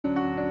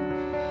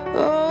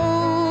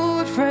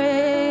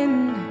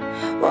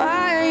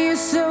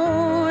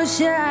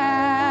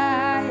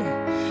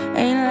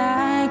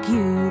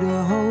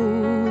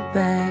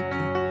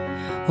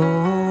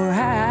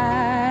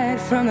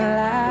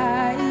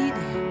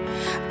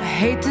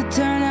hate to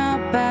turn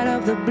up out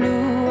of the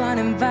blue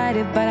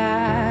uninvited, but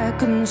I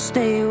couldn't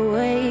stay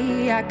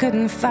away, I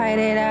couldn't fight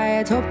it. I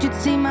had hoped you'd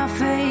see my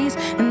face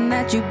and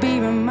that you'd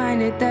be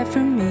reminded that for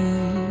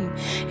me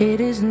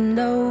it isn't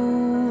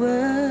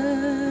over.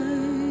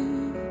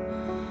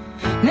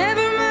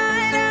 Never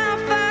mind, I'll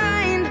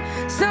find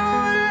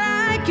someone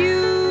like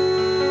you.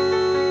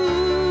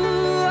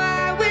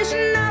 I wish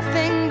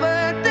nothing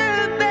but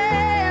the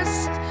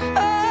best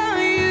for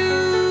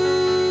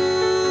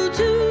you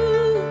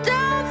too.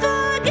 Don't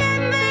forget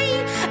me,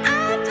 I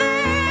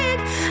beg.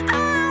 I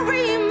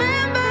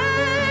remember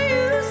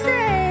you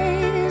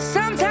say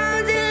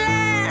sometimes it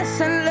lasts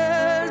and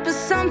loves, but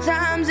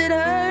sometimes it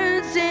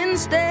hurts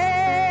instead.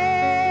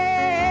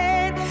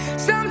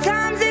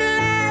 Sometimes it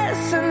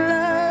lasts and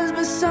loves,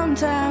 but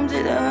sometimes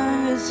it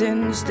hurts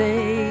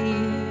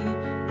instead.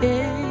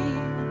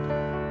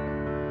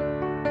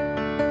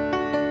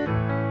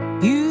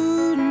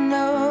 You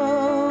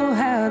know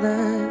how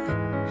the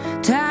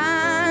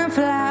time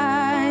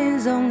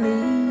flies.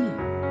 Only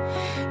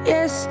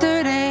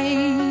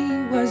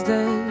yesterday was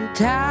the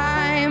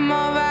time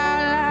of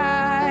our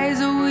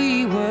lives.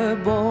 We were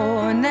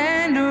born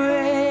and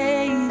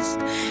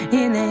raised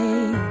in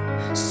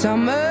a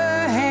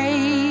summer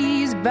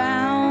haze,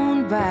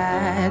 bound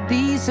by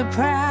the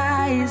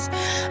surprise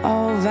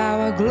of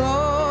our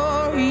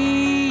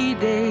glory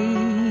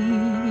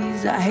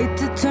days. I hate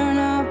to turn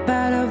up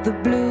out of the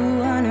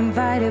blue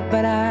uninvited,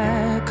 but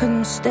I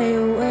couldn't stay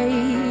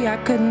away, I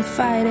couldn't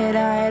fight it.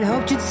 I had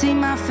hoped you'd see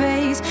my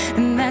face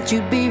and that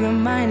you'd be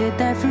reminded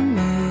that for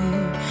me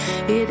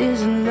it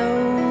isn't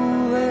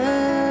over.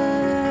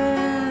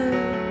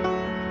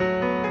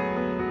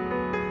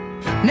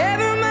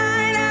 Never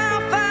mind,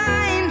 I'll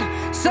find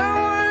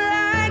someone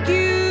like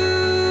you.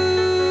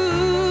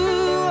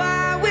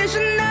 I wish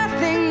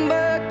nothing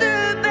but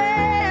the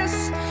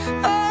best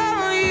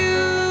for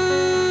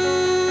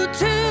you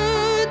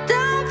too.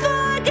 Don't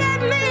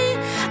forget me,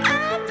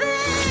 I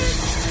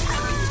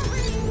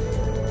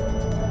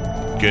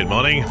beg. Good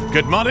morning.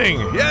 Good morning.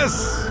 Yes.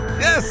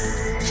 Yes.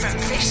 From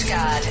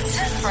Fishguard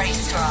to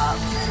Freystrop.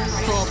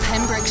 For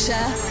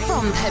Pembrokeshire,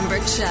 from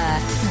Pembrokeshire,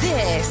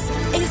 this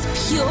is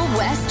Pure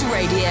West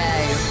Radio.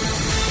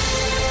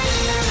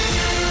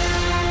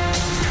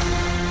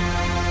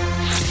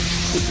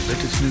 With the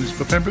latest news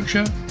for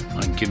Pembrokeshire,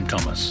 I'm Kim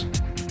Thomas.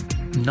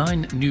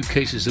 9 new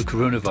cases of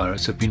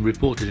coronavirus have been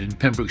reported in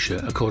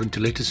Pembrokeshire according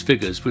to latest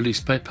figures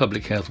released by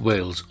Public Health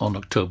Wales on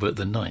October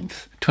the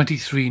 9th.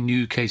 23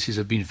 new cases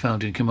have been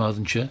found in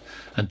Carmarthenshire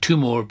and 2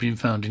 more have been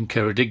found in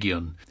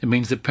Ceredigion. It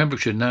means that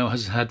Pembrokeshire now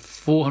has had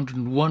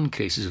 401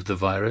 cases of the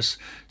virus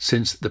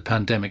since the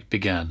pandemic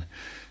began.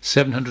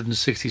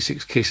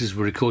 766 cases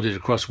were recorded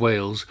across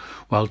Wales,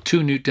 while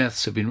 2 new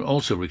deaths have been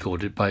also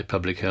recorded by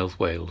Public Health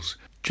Wales.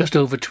 Just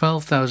over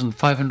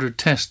 12,500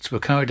 tests were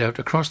carried out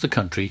across the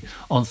country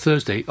on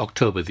Thursday,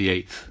 October the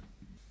 8th.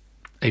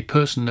 A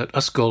person at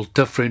Ysgol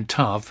Dyffryn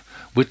Taf,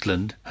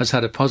 Whitland, has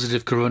had a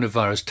positive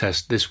coronavirus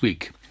test this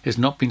week. It has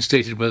not been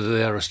stated whether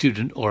they are a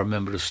student or a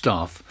member of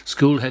staff.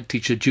 School head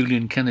teacher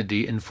Julian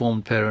Kennedy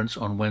informed parents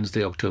on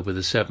Wednesday, October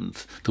the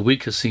 7th. The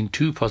week has seen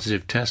 2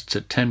 positive tests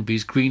at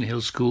Tenby's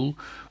Greenhill School,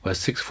 where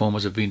 6th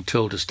formers have been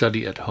told to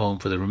study at home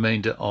for the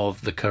remainder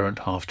of the current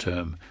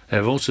half-term. There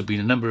have also been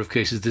a number of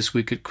cases this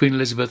week at Queen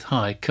Elizabeth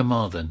High,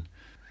 Carmarthen.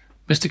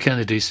 Mr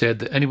Kennedy said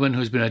that anyone who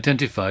has been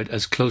identified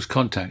as close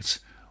contacts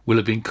will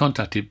have been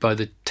contacted by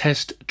the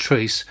Test,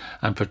 Trace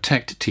and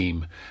Protect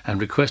team and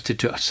requested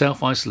to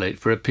self-isolate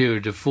for a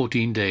period of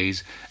 14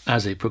 days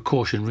as a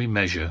precautionary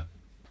measure.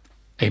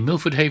 A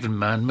Milford Haven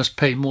man must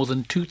pay more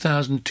than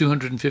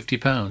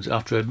 £2,250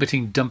 after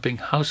admitting dumping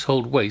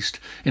household waste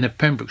in a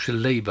Pembrokeshire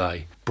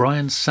lay-by.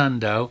 Brian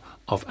Sandow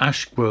of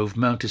Ashgrove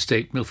Mount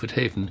Estate, Milford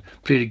Haven,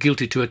 pleaded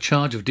guilty to a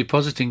charge of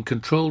depositing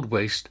controlled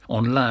waste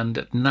on land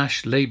at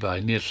Nash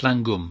Lay-by near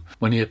Llangwm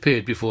when he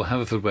appeared before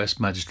Haverfordwest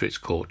Magistrates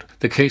Court.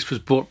 The case was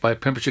brought by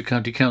Pembrokeshire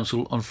County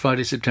Council on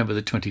Friday, September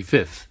the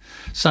 25th.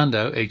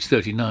 Sandow, aged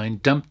 39,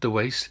 dumped the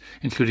waste,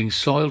 including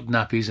soiled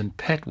nappies and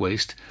pet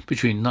waste,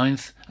 between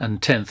 9th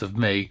and 10th of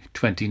May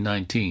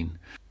 2019.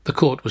 The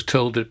court was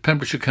told that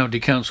Pembrokeshire County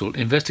Council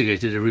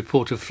investigated a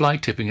report of fly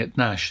tipping at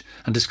Nash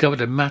and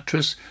discovered a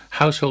mattress,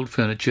 household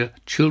furniture,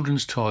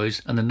 children's toys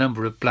and a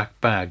number of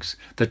black bags.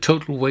 The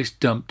total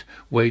waste dumped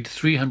weighed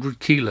 300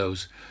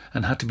 kilos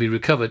and had to be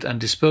recovered and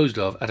disposed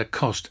of at a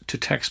cost to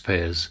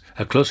taxpayers.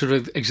 A closer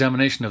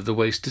examination of the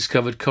waste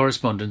discovered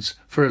correspondence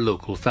for a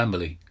local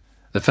family.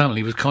 The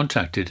family was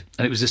contacted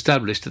and it was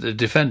established that the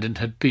defendant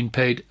had been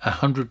paid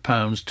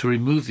 £100 to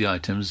remove the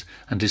items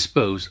and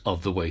dispose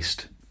of the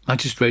waste.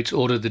 Magistrates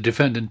ordered the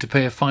defendant to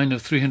pay a fine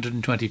of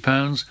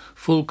 £320,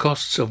 full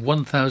costs of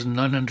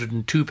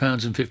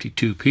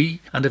 £1,902.52p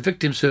and a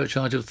victim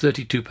surcharge of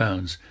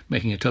 £32,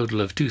 making a total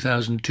of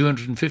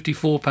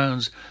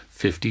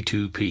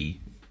 £2,254.52p.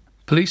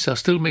 Police are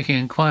still making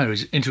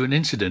inquiries into an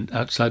incident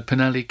outside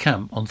Penally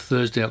Camp on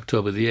Thursday,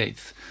 October the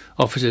 8th.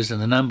 Officers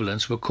and an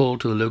ambulance were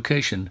called to the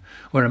location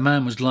where a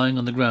man was lying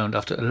on the ground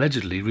after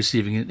allegedly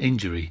receiving an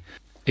injury.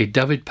 A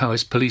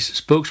Dyfed-Powys police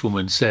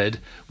spokeswoman said,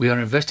 "We are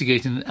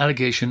investigating an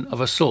allegation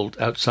of assault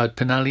outside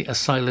Penally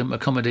Asylum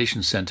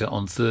Accommodation Centre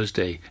on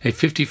Thursday. A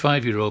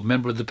 55-year-old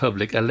member of the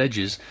public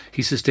alleges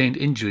he sustained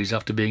injuries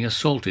after being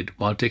assaulted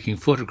while taking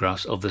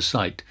photographs of the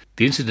site.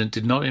 The incident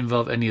did not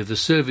involve any of the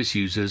service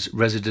users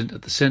resident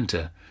at the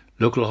centre.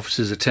 Local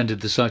officers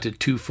attended the site at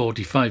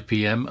 2:45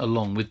 p.m.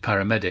 along with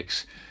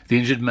paramedics. The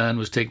injured man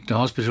was taken to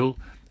hospital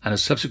and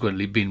has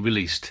subsequently been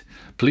released.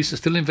 Police are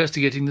still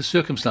investigating the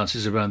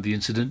circumstances around the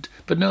incident,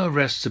 but no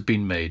arrests have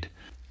been made."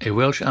 A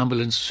Welsh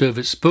Ambulance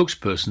Service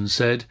spokesperson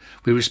said,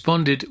 "We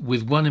responded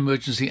with one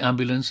emergency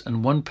ambulance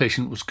and one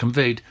patient was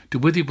conveyed to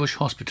Withybush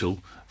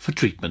Hospital for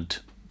treatment."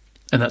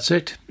 And that's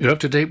it. You're up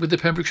to date with the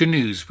Pembrokeshire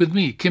News with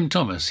me, Kim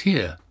Thomas,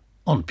 here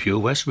on Pure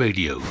West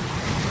Radio.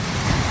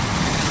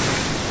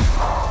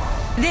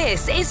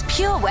 This is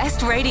Pure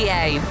West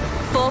Radio.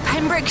 For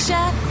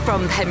Pembrokeshire,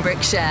 from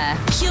Pembrokeshire.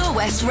 Pure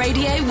West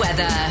Radio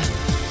weather.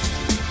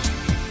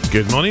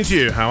 Good morning to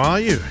you. How are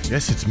you?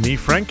 Yes, it's me,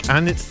 Frank,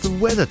 and it's the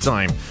weather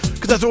time.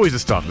 Because that's always the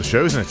start of the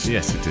show, isn't it?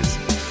 Yes, it is.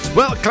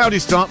 Well, cloudy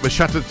start with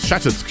shattered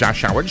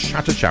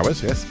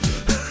showers, yes.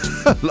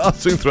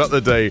 Lasting throughout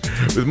the day,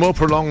 with more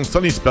prolonged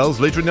sunny spells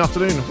later in the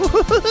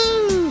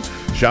afternoon.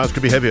 Showers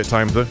could be heavy at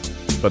times, though,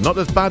 but not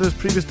as bad as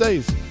previous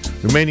days.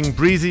 Remaining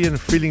breezy and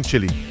feeling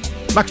chilly.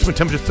 Maximum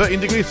temperature 13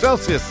 degrees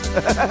Celsius.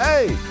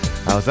 Hey,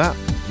 how's that?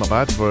 Not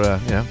bad for,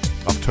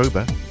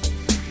 October.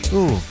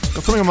 Ooh,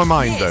 got something on my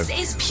mind, though.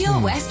 This is Pure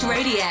West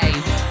Radio.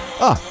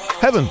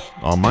 Heaven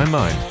on my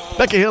mind.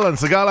 Becky Hill and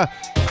Sagala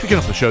kicking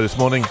off the show this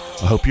morning.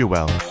 I hope you're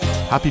well.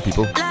 Happy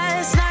people.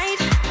 Last night,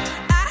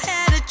 I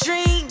had a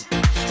dream.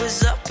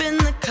 Was up in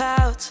the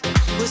clouds.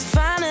 Was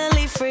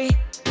finally free.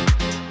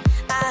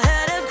 I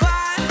heard a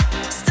choir.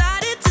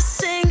 Started to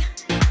sing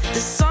the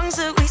songs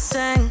that we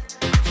sang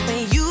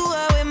when you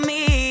were with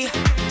me.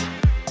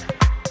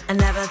 I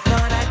never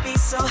thought I'd be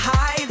so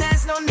high.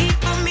 There's no need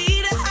for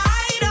me to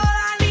hide. All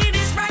I need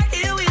is right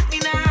here with me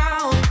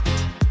now.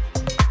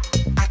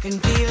 I can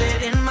feel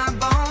it in my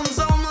bones,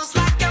 almost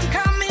like I'm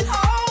coming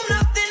home.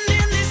 Nothing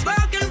in this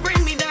world can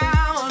bring me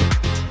down.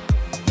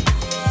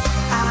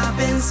 I've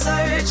been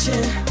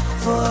searching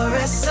for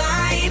a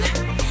sign.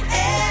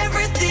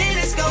 Everything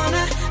is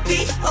gonna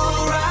be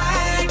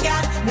alright.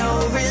 Got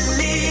no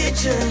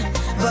religion,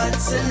 but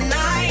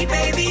tonight,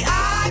 baby,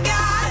 I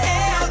got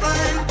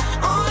heaven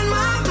on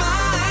my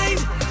mind.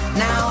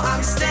 Now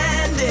I'm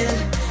standing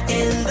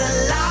in the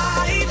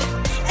light.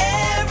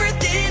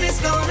 Everything is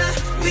gonna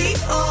be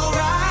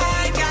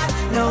alright. Got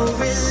no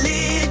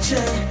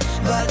religion,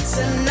 but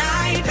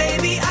tonight,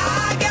 baby,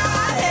 I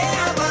got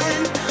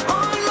heaven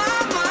on my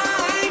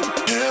mind.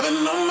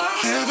 Heaven on my,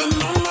 heaven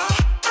on my,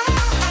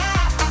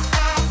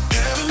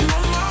 heaven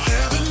on my,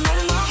 heaven on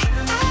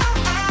my,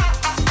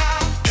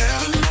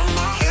 heaven on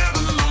my, heaven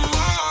on my,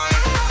 heaven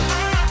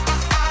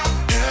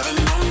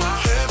on my,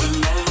 heaven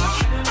on my,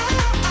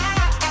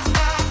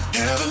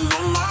 heaven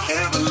on my,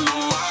 heaven on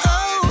my.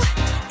 Oh,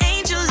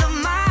 angel of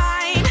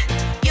mine,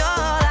 you're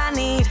all I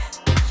need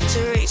to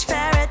reach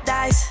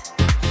paradise.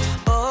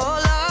 All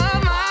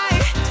of my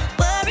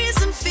worries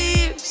and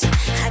fears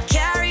I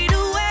carried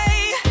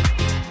away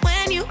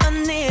when you are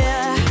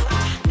near.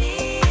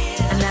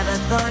 I never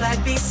thought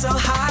I'd be so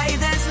high.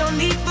 There's no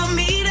need for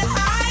me to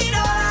hide.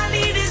 All I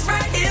need is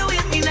right here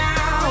with me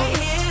now. Right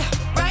here,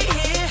 right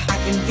here. I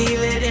can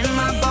feel it in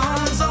my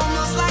bones,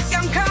 almost like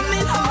I'm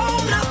coming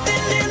home.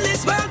 Nothing in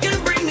this world can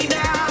bring me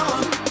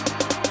down.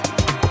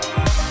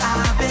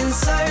 I've been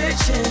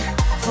searching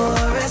for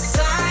a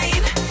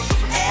sign.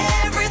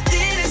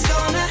 Everything is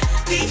gonna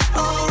be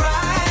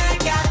alright.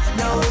 Got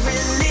no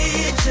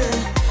religion,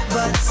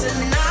 but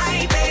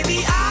tonight,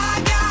 baby,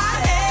 I got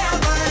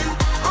heaven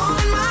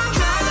on my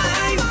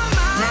mind.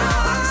 Now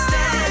I'm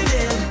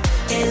standing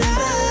in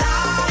the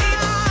light.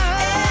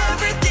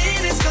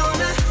 Everything is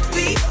gonna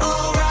be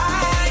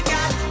alright.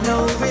 Got no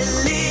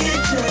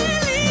religion,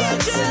 but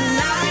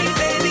tonight,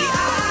 baby,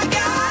 I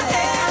got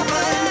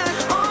heaven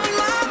on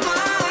my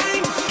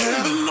mind.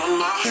 Heaven on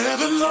my,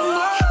 heaven on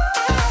my,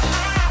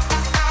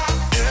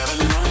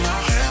 heaven on my, heaven on my,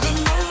 heaven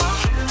on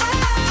my,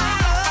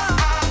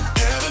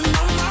 heaven on my, heaven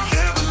on my,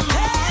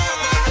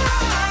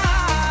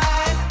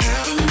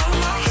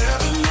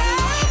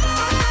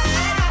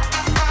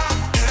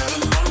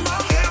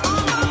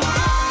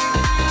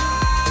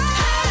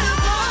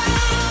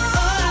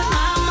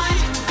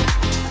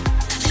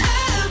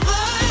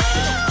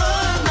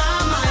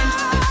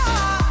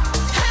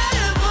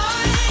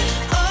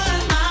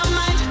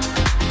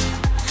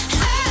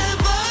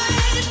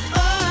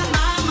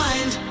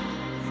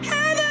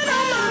 heaven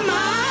on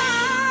my,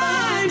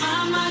 heaven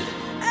on my,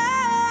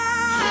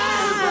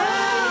 heaven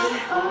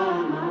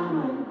on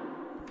my.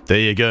 There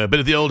you go, a bit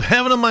of the old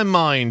Heaven on my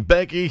mind,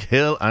 Becky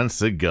Hill and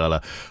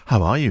Sagala.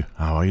 How are you?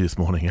 How are you this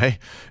morning, eh?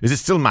 Is it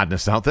still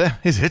madness out there?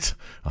 Is it?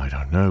 I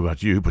don't know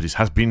about you, but it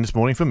has been this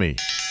morning for me.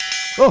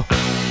 Oh,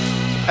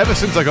 ever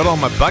since I got on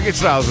my baggy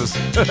trousers.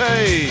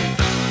 Hey!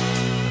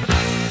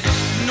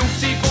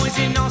 Naughty boys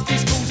in nasty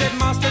schools,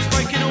 headmasters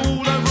breaking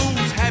all the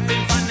rules,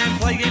 having fun and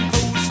playing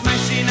fools,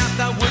 smashing up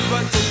the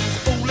woodwork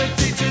tools. All the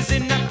teachers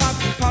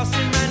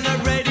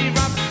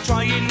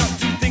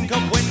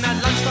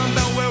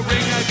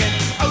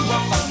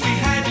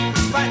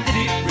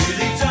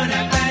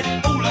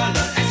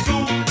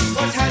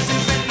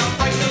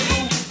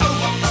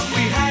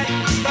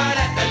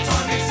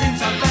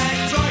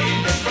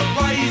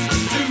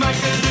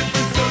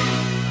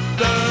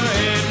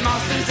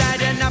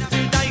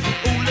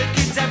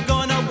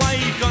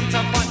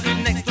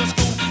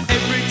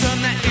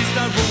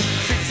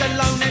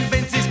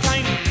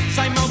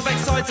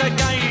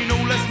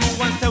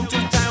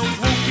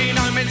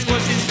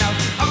chasing snails.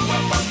 Oh,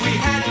 what fun we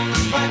had,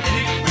 but did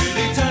it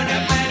really turn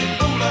out bad?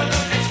 All I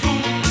learned at school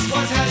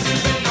was how to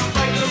bend and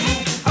break the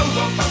rule. Oh,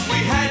 what fun we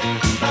had,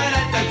 but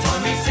at that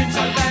time it seemed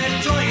so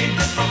bad. Trying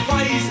different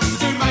ways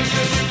to make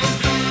the difference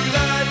through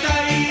the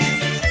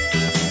days.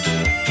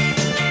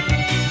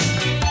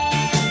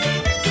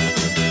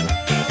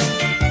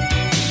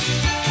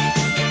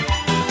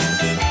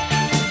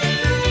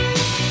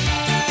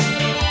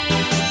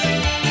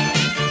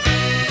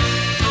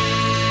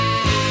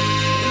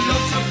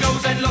 Lots of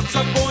girls and lots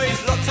of boys,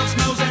 lots of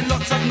smells and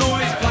lots of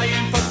noise.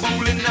 Playing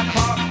football in the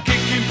park,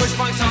 kicking push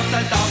bikes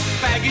after dark.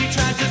 Baggy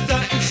trousers,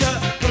 dirty shirt,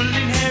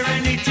 pulling hair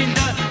and eating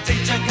dirt.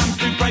 Teacher comes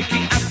through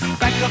breaking up,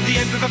 back of the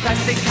end with a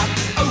plastic cup.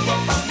 Oh, what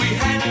fun we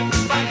had,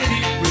 but did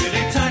it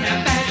really turn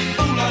out bad?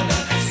 All I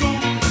learned at school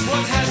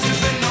was how to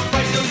bend not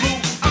break the rule.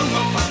 Oh,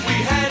 what fun we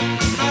had,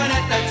 but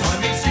at that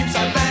time it seemed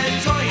so bad.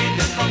 Trying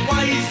different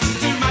ways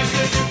to make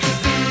the difference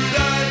through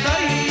the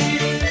days.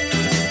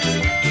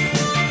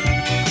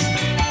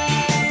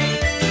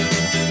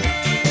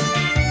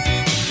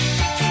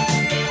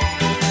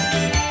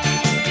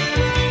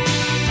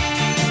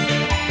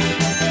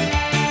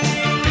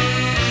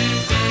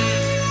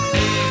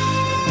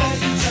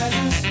 Baggy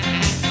trousers,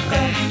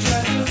 baggy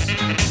trousers,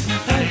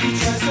 baggy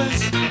trousers.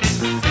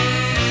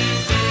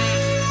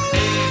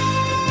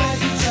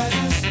 Baggy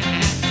trousers,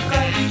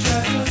 baggy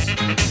trousers,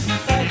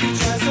 baggy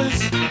trousers.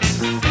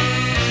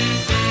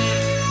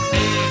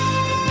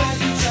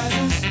 Baggy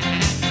trousers,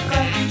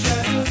 baggy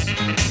trousers,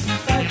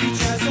 baggy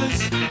trousers.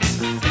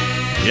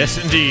 Yes,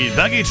 indeed.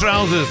 Baggy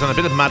trousers and a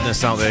bit of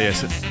madness out there,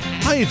 yes.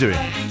 How you doing?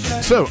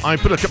 So, I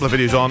put a couple of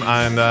videos on,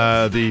 and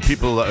the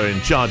people that are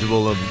in charge of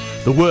all of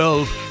the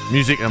world,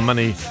 music and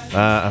money,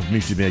 have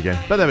muted me again.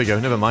 But there we go,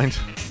 never mind.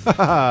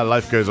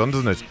 Life goes on,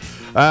 doesn't it?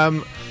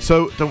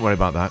 So, don't worry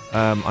about that.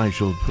 I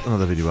shall put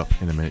another video up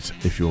in a minute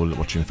if you're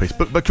watching on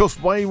Facebook. But of course,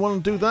 why you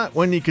want to do that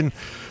when you can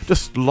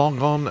just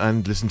log on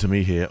and listen to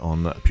me here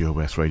on Pure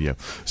West Radio.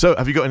 So,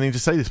 have you got anything to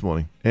say this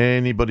morning?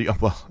 Anybody? Oh,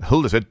 well,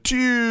 Hilda said,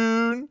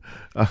 tune!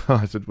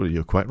 I said, well,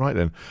 you're quite right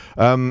then.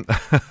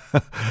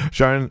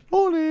 Sharon,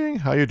 morning,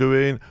 how you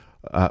doing?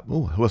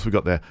 Who else we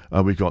got there?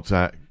 We got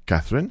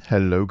Catherine,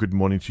 hello, good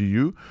morning to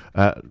you.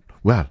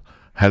 Well,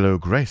 hello,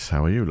 Grace,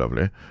 how are you,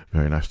 lovely?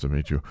 Very nice to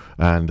meet you.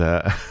 And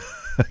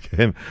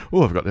again,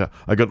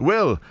 I got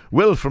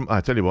Will from,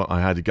 I tell you what, I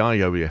had a guy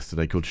over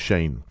yesterday called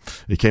Shane.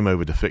 He came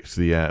over to fix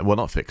the, well,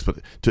 not fix, but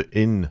to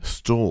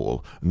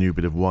install a new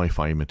bit of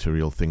Wi-Fi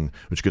material thing,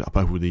 which can up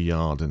over the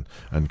yard and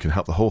can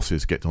help the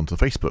horses get onto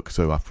Facebook.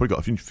 So I've probably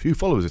got a few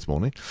followers this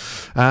morning.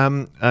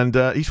 And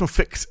he's from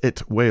Fix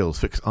It Wales,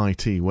 Fix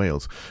IT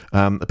Wales,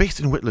 based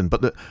in Whitland,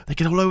 but they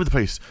get all over the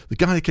place. The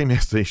guy that came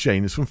yesterday,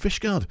 Shane, is from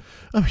Fishguard.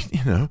 I mean,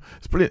 you know,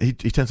 it's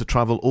brilliant. He tends to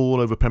travel all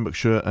over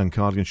Pembrokeshire and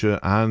Cardiganshire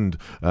and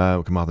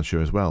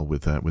Carmarthenshire as well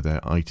with their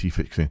IT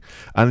fixing,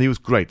 and he was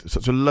great.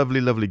 Such a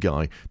lovely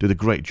guy. Did a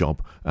great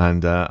job,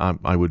 and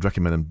I would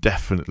recommend him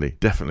definitely.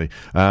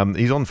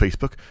 He's on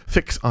Facebook,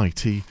 Fix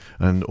IT,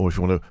 or if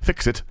you want to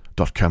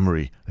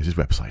fixit.cymru is his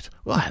website.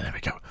 Well, there we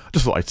go.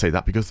 Just thought I'd say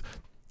that because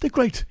they're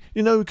great.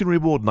 You know, you can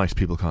reward nice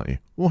people, can't you?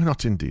 Why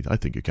not, indeed? I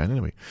think you can,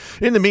 anyway.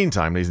 In the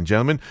meantime, ladies and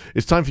gentlemen,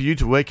 it's time for you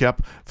to wake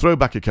up, throw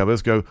back your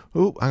covers, go,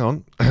 oh, hang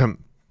on,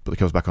 put the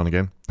covers back on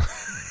again.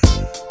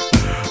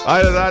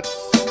 Either that,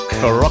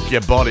 or rock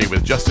your body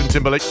with Justin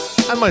Timberlake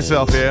and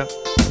myself here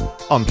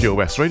on Pure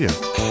West Radio.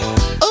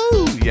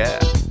 Oh, yeah.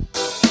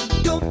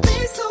 Don't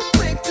be so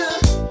quick to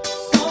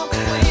walk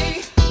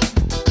away.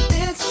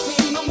 It's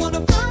me. I wanna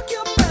rock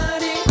your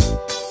body.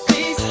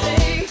 Please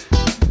stay.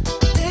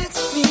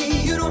 It's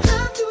me. You don't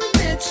have to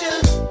admit you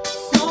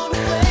want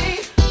away.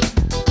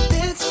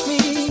 It's me.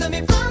 Just let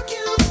me rock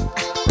you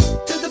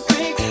to the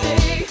break of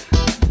day.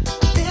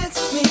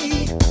 It's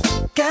me.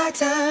 Got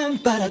time,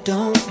 but I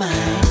don't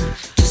mind.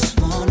 Just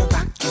wanna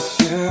rock you,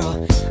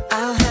 girl.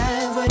 I'll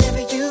have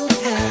whatever you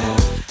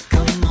have.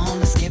 Come on,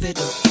 let's give it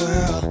a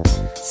whirl.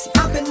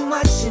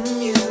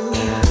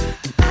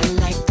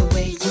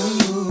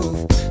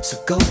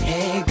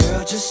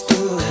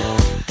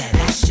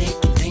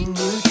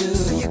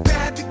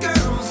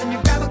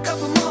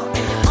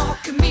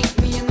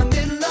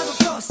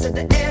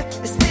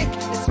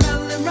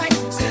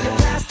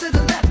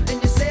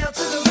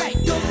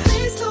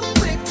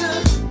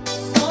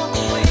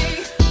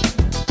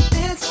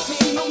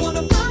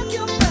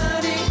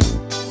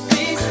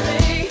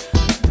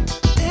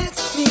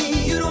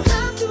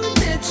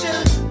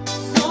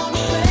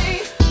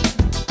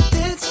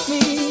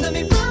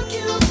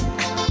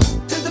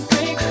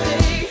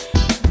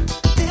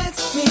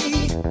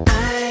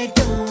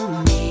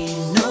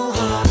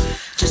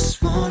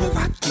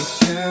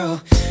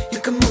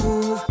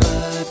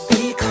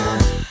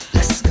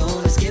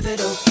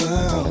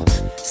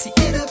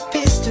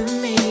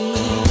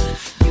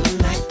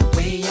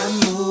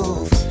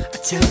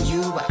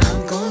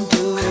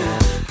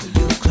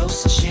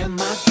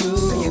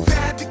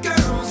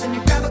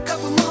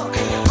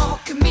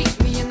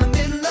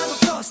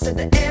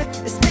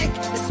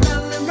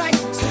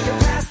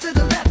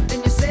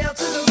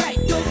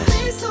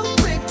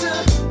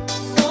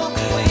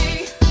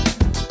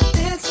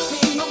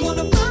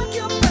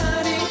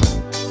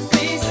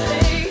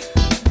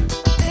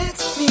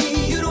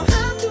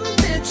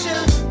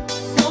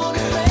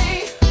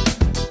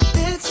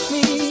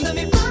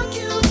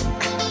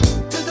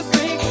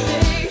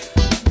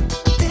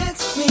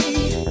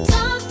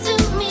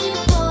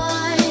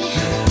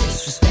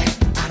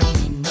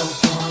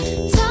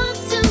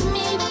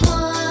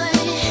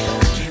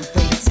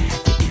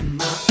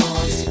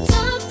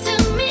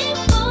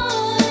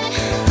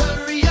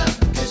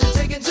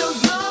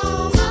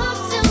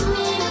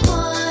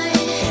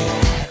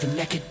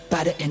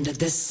 end of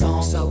this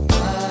song. So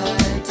what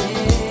did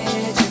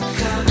you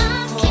come for?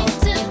 I came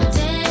to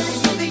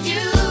dance with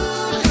you.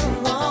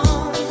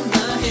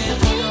 Wanna hear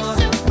me Came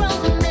to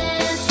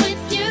romance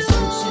with you.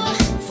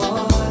 for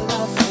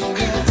love for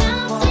And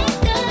I'll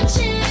take a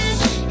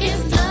chance if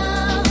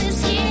love is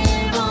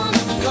here on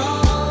the floor.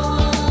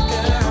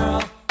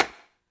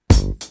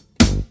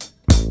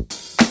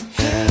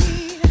 Hey,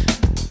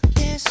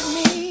 dance with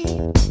me.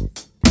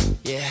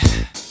 Yeah.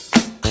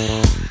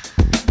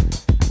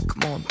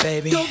 Come on,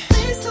 baby. Don't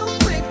be so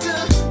quick to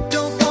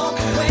don't walk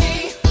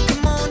away.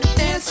 Come on,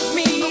 dance with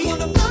me. I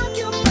wanna rock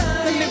your body.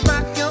 Let me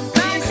rock your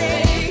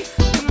body.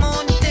 Come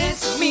on,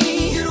 dance with me.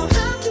 You don't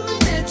have to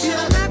admit you.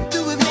 Don't have to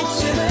admit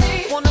you.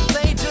 Wanna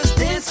play? Just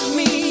dance with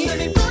me. Let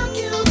me rock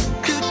you.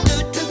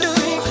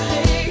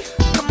 Hey,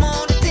 come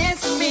on,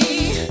 dance with me.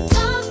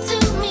 Talk to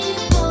me,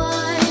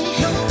 boy.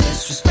 No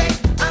disrespect,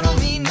 I don't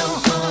mean no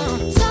harm.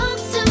 Talk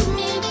to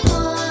me,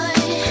 boy.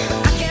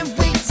 I can't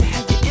wait to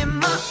have you in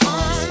my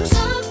arms.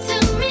 Talk to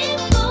me,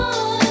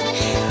 boy.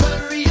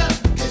 Hurry up,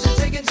 'cause you're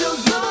taking too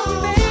long,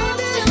 Talk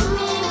baby. to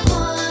me,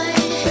 boy.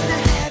 Better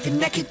have you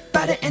naked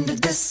by the end of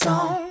this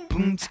song.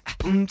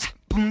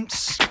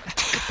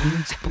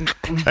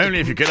 Only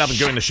if you get up and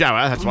go in the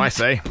shower, that's what I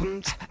say.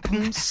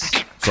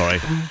 Sorry,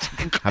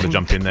 had to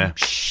jump in there.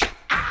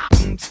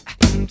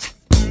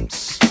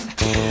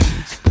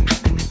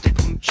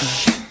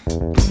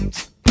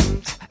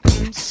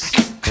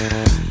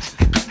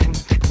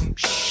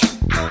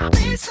 Don't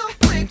be so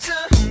quick to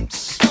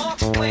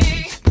walk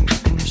away.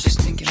 I'm just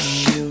thinking of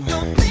you.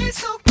 Don't be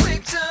so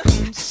quick to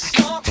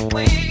walk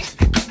away.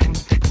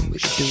 We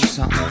should do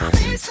something. Don't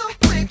be so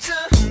quick to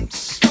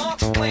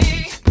walk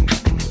away.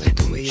 Like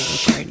the way you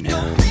look right now.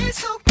 Don't be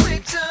so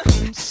quick to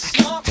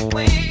walk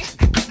away.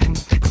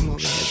 Come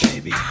over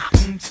here, baby.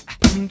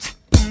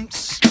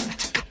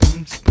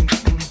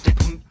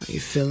 Are you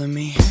feeling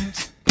me?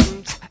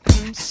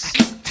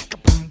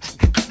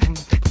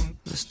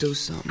 Let's do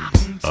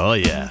something. Oh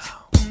yeah.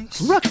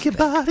 Rock your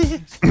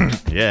body.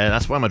 Yeah,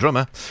 that's why I'm a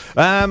drummer.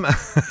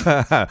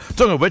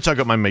 Talking of which, I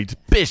got my mate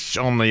Bish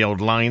on the old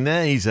line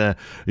there. He's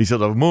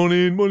sort of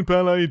morning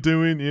pal, how you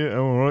doing? Yeah,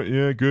 all right,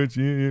 yeah, good,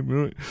 yeah,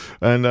 right.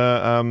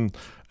 And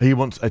he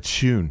wants a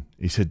tune.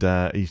 He said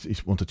he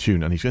wants a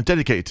tune, and he's going to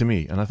dedicate it to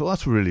me. And I thought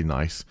that's really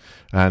nice.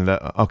 And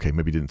okay,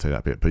 maybe he didn't say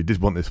that bit, but he did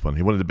want this one.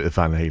 He wanted a bit of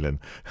Van Halen.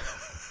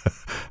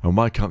 And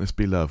why can't this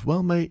be love?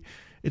 Well, mate,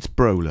 it's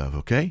bro love,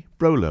 okay?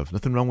 Bro love,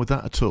 nothing wrong with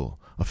that at all.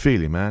 I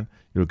feel you, man.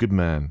 You're a good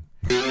man.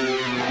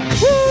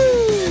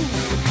 Woo!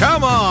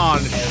 Come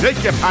on,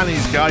 shake your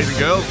panties, guys and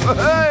girls.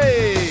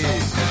 Hey!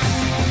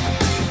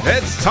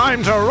 It's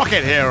time to rock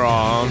it here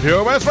on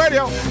Pure West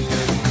Radio.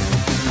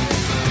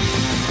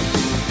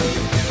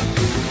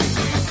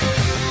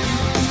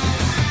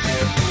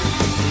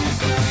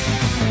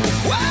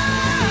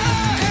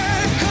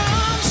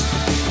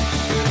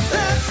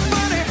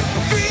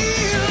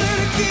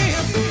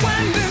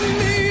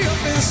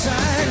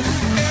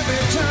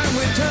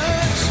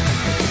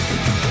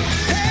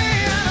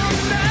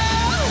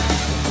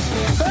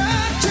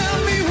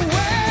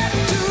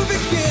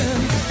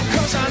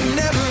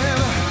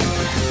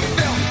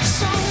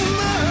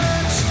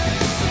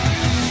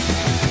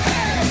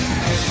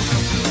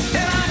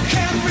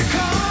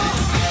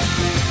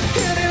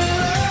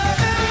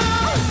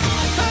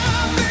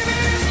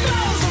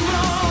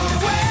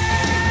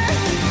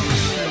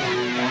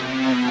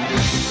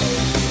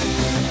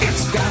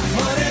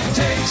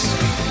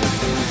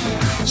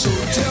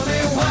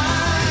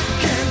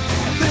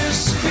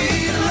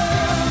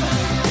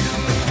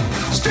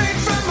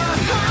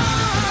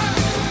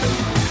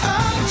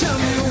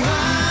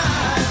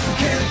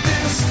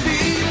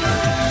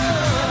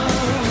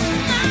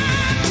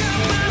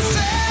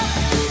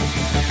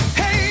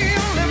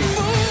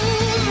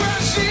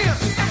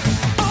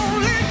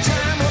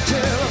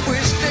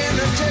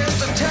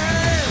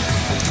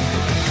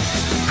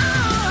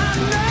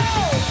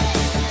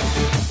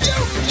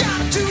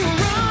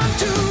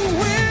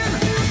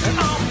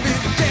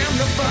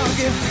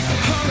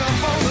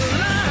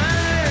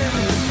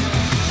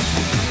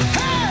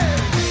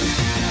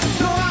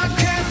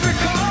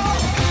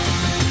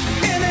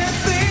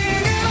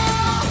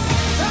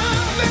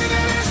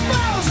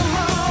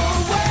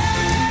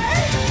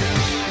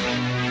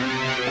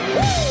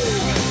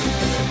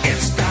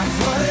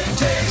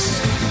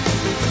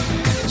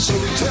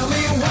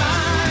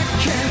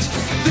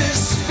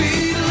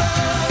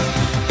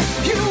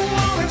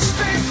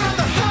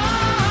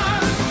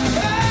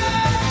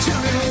 Tell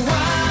me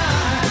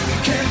why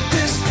can't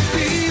this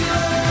be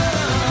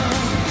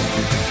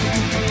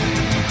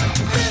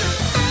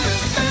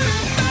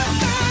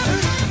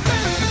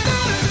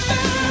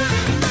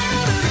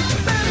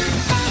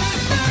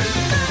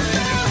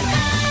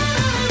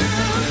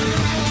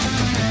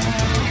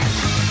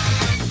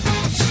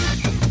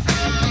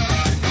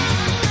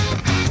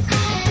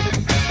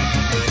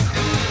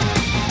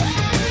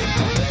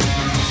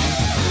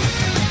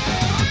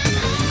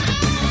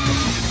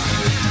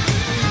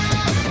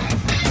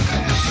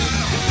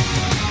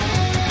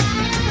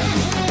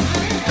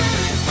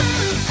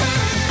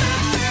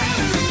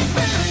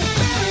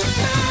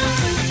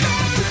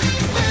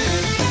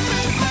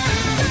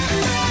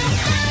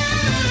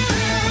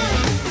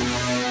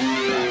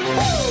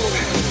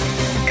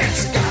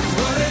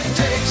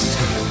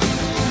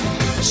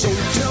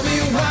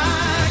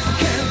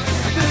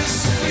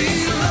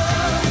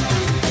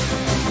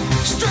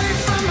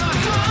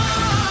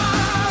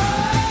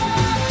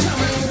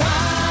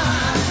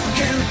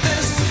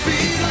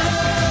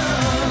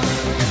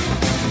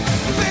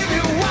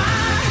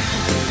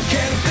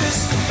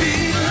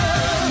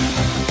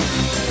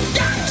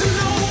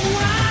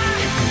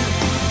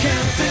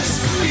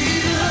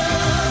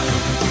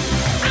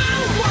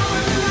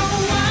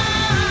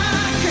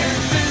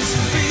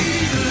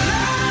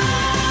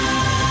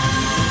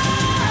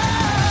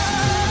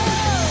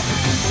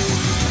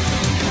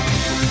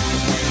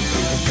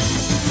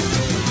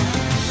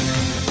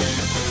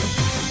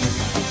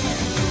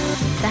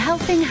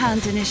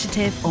Sound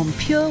Initiative on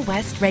Pure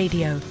West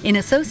Radio in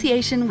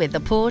association with the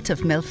Port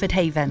of Milford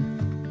Haven.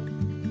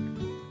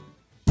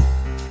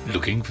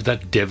 Looking for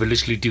that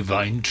devilishly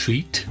divine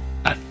treat?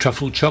 At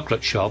Truffle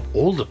Chocolate Shop,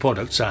 all the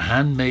products are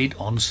handmade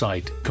on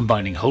site,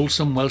 combining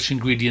wholesome Welsh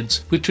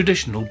ingredients with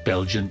traditional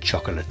Belgian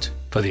chocolate.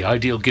 For the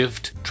ideal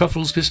gift,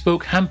 Truffle's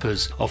bespoke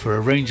hampers offer a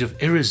range of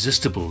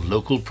irresistible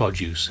local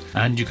produce,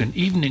 and you can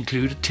even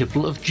include a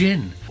tipple of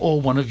gin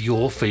or one of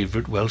your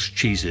favourite Welsh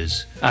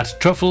cheeses. At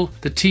Truffle,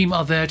 the team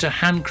are there to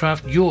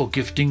handcraft your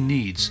gifting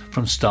needs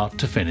from start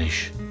to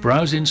finish.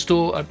 Browse in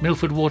store at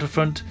Milford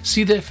Waterfront,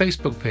 see their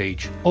Facebook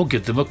page, or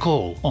give them a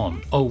call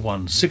on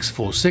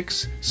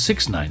 01646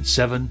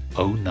 697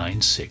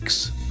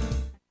 096.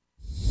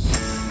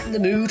 In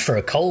the mood for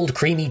a cold,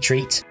 creamy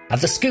treat? At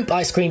the Scoop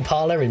Ice Cream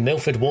Parlour in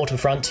Milford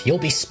Waterfront, you'll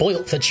be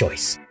spoilt for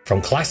choice.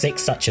 From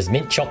classics such as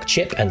mint choc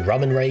chip and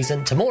rum and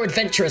raisin to more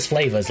adventurous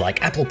flavours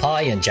like apple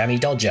pie and jammy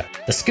dodger,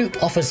 the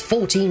Scoop offers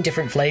 14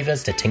 different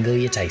flavours to tingle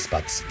your taste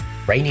buds.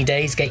 Rainy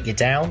days get you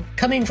down?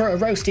 Come in for a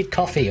roasted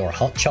coffee or a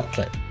hot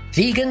chocolate.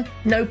 Vegan?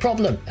 No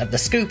problem. At the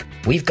Scoop,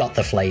 we've got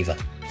the flavour.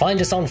 Find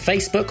us on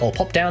Facebook or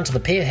pop down to the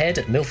pier head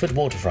at Milford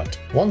Waterfront.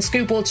 One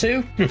scoop or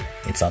two?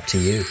 It's up to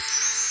you.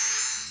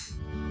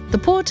 The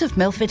Port of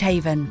Milford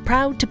Haven,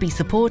 proud to be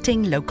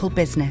supporting local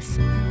business.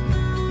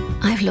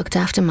 I've looked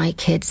after my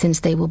kids since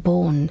they were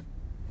born.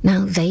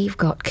 Now they've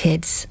got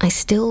kids. I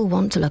still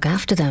want to look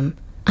after them.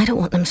 I don't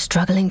want them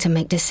struggling to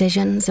make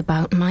decisions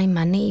about my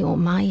money or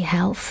my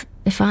health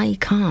if I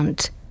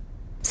can't.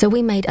 So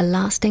we made a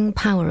lasting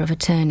power of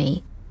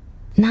attorney.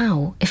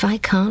 Now, if I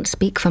can't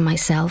speak for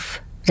myself,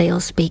 they'll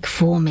speak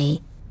for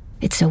me.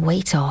 It's a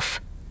weight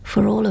off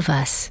for all of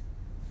us,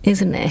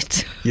 isn't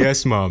it?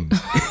 Yes, Mum.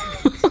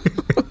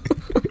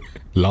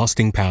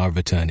 Lasting power of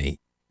attorney.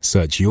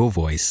 Search your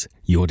voice,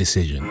 your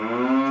decision.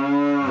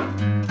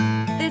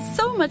 There's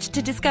so much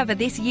to discover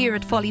this year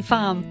at Folly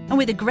Farm. And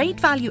with a great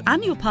value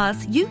annual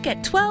pass, you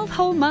get 12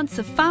 whole months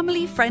of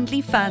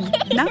family-friendly fun.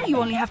 Now you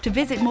only have to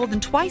visit more than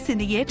twice in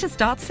the year to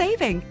start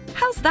saving.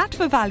 How's that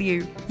for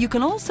value? You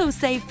can also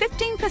save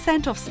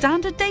 15% off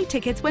standard day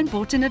tickets when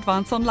bought in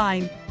advance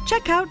online.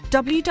 Check out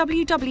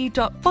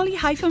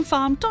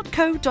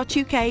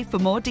www.folly-farm.co.uk for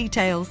more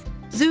details.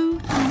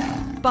 Zoo,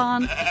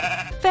 barn,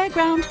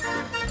 fairground,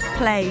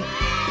 play.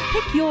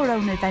 Pick your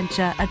own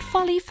adventure at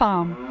Folly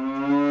Farm.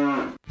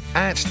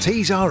 At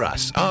Tees R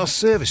Us, our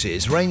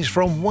services range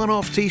from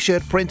one-off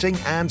t-shirt printing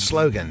and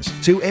slogans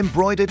to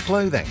embroidered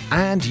clothing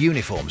and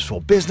uniforms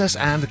for business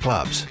and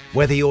clubs.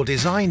 Whether your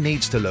design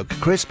needs to look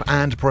crisp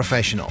and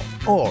professional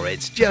or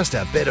it's just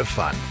a bit of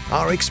fun,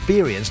 our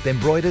experienced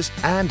embroiders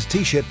and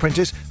t-shirt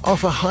printers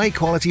offer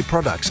high-quality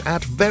products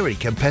at very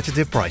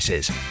competitive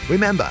prices.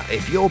 Remember,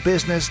 if your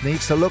business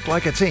needs to look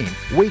like a team,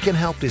 we can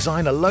help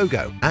design a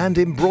logo and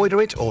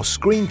embroider it or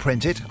screen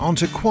print it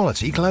onto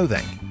quality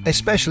clothing,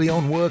 especially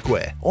on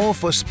workwear or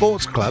for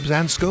sports clubs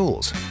and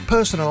schools.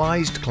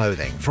 Personalised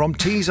clothing from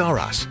Tees R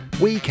Us.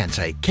 We can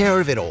take care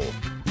of it all.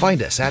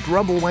 Find us at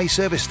Rumbleway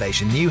Service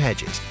Station, New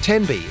Hedges,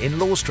 10B in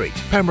Law Street,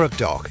 Pembroke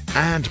Dock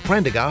and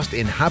Prendergast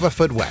in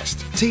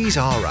Haverfordwest. Tees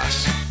R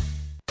Us.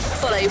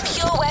 Follow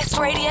Pure West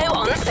Radio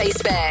on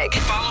Facebook.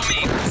 Follow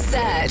me.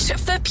 Search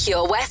for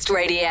Pure West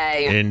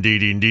Radio.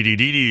 Indeed,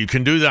 you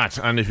can do that.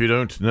 And if you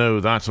don't know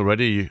that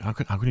already, how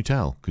can you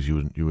tell? Because you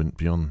wouldn't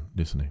be on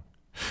listening.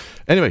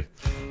 Anyway,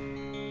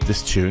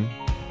 this tune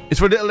is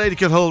for a little lady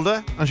called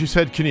Hulda, and she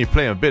said, can you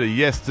play a bit of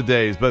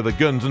Yesterdays by the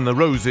Guns N'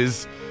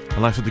 Roses?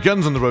 And I said, the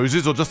Guns N'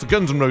 Roses or just the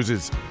Guns N'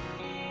 Roses?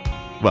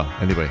 Well,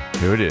 anyway,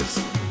 here it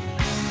is.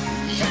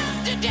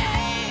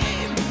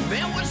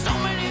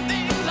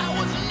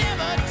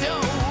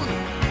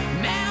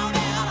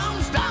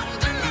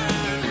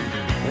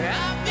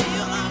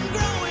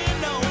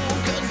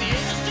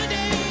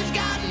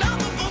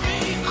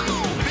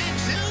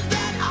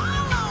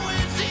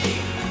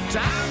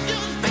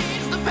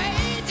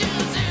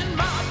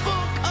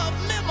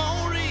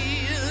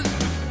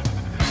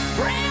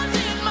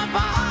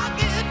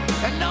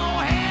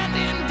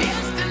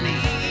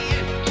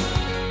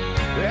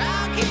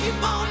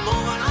 Keep on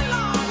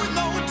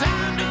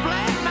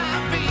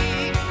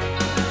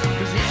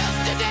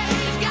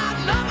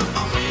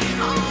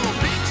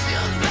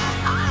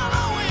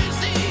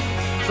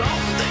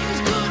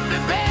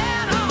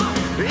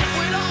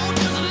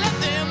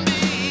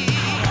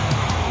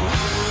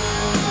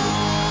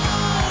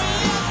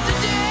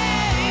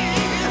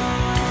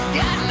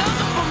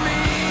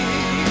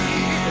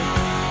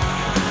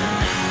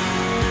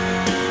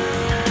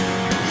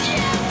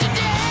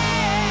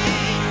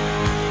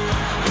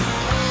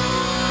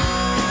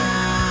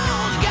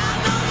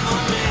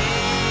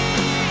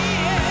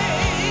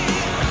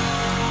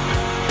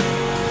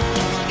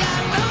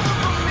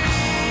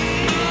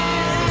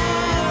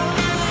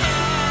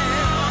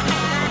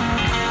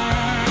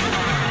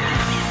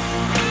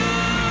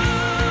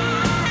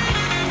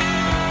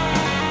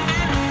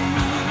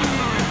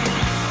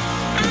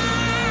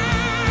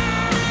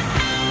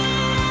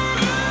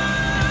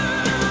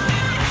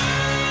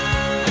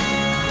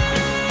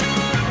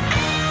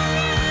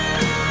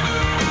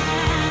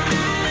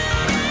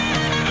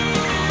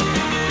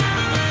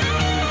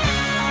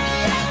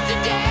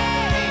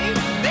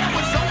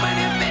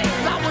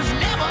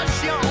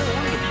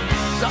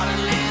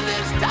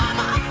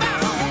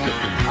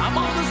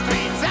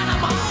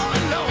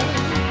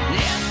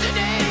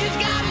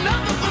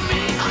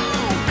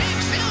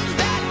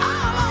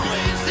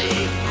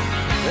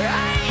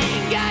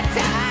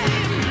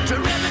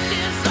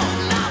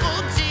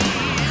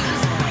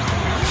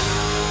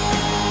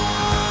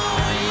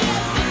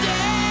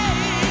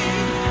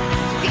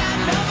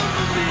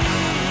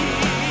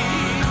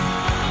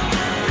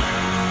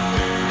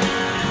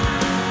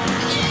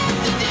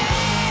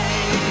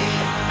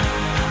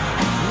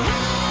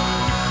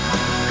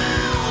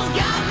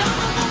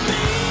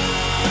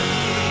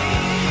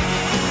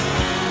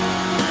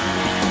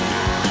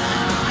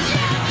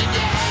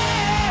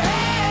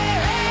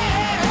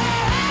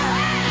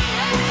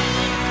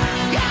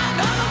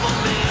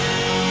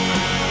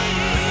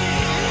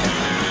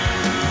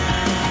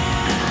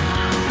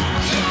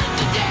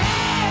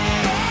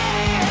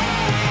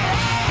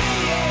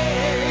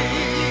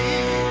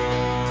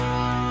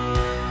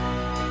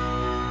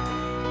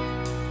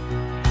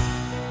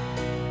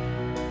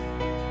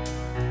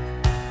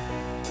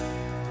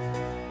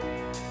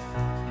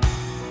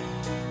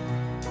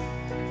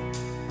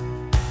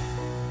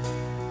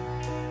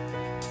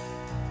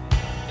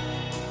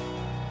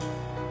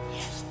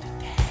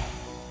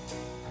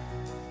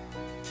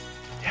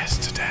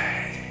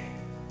Day.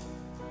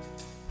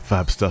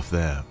 Fab stuff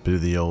there. Bit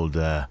of the old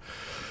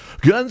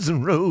Guns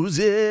N'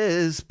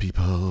 Roses,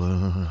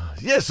 people.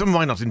 Yes, and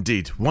why not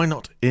indeed? Why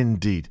not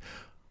indeed?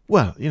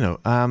 Well, you know,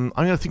 I'm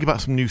going to think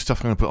about some new stuff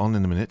I'm going to put on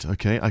in a minute,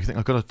 okay? I think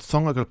I've got a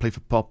song I've got to play for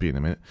Poppy in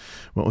a minute.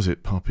 What was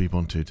it Poppy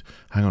wanted?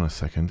 Hang on a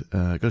second.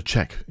 Got to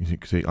check, you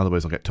can see,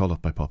 otherwise I'll get told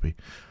off by Poppy.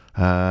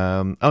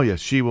 Oh, yes,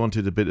 she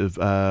wanted a bit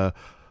of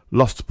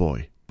Lost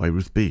Boy by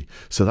Ruth B.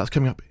 So that's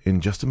coming up in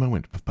just a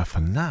moment. But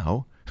for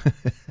now,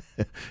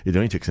 it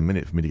only takes a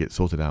minute for me to get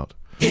sorted out.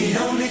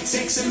 It only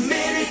takes a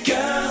minute,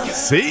 girl.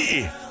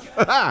 See?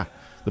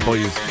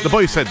 the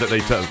boys said that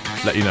they'd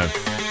let you know.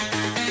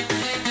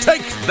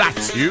 Take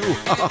that, you!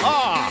 Ha ha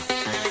ha!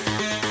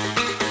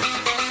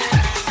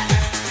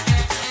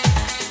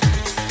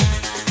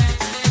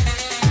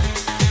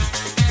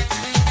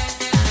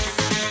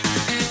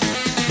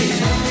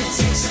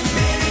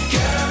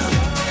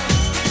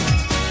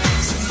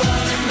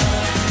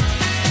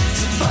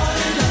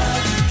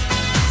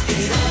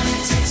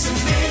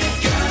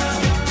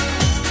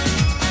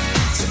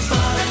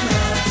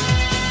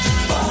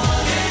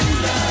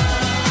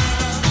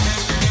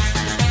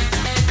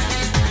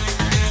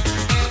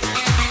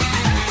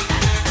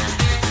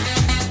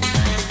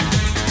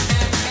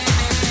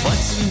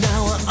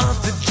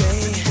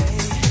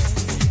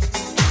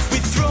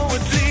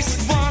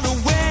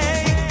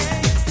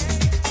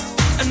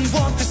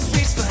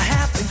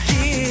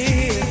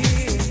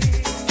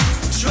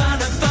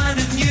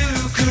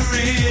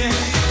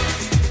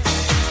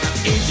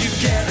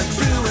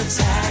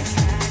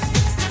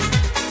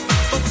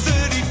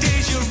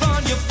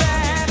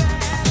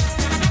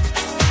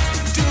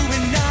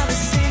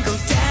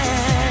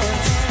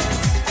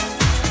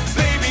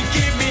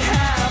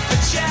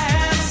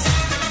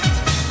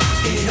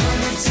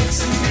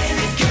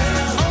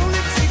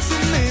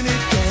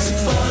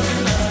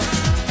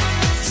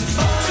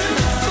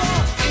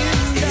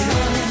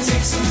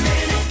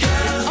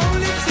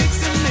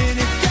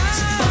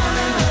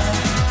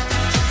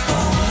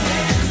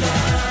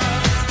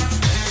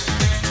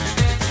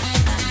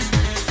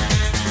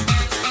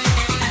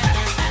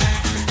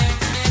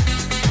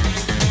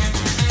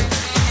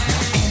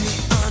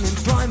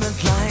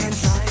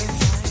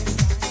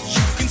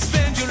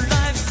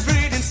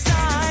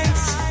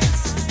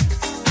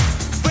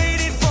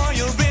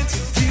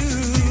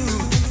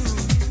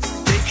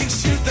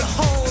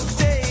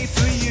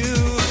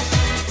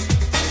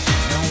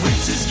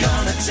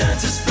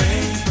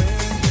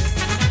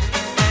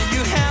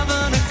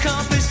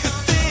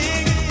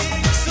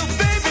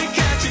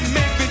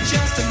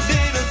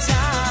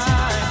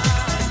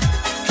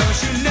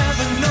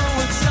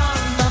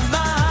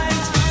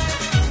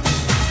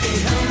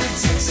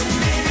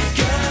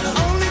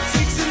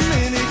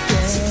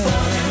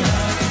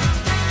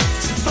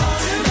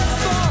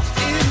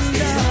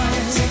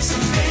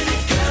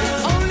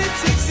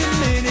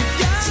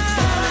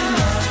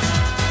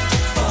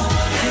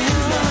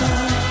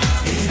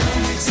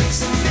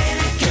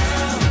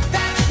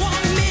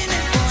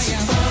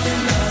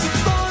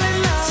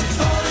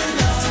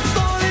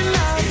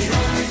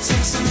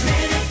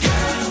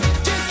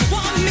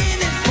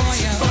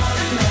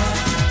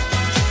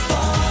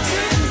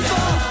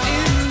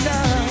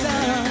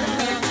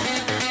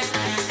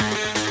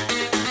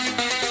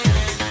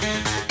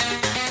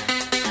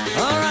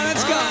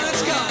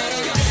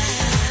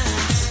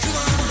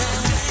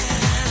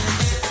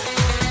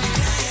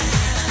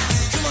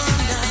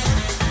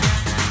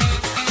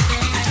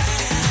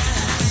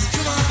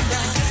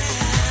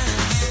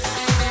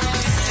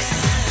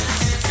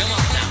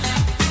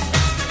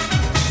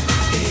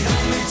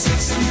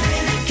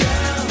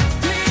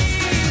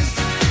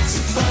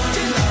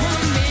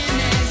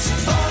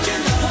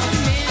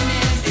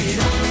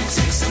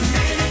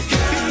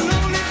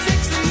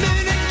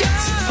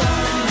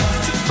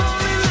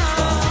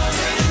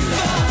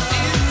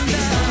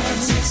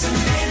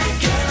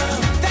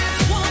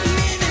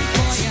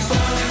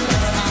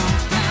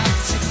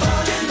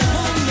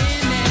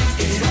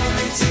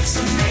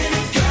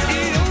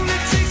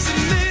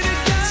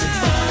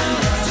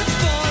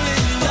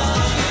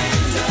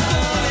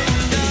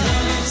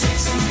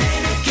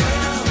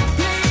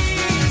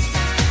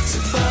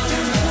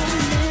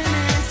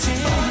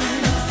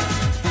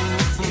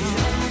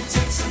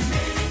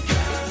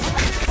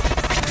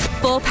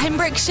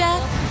 Pembrokeshire,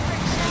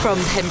 from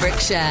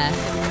Pembrokeshire.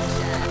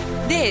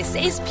 This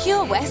is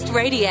Pure West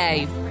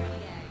Radio.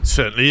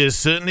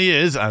 Certainly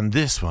is, and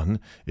this one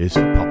is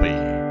for Poppy.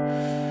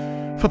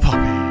 For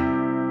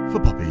Poppy. For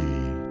Poppy.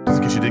 Just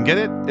in case you didn't get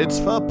it, it's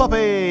for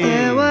Poppy.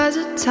 There was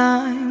a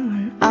time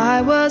when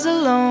I was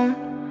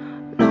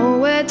alone,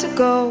 nowhere to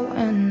go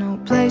and no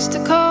place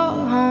to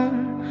call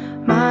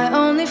home. My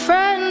only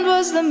friend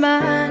was the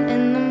man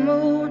in the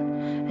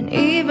moon, and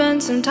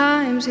even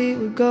sometimes he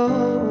would go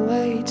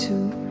away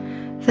too.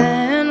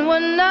 Then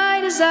one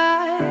night as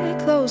I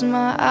closed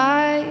my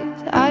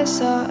eyes, I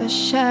saw a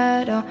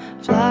shadow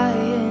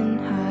flying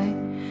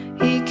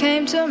high. He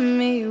came to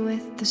me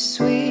with the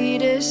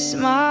sweetest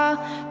smile,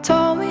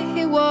 told me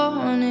he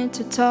wanted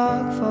to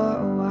talk for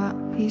a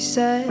while. He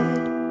said,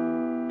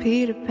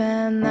 Peter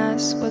Pan,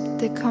 that's what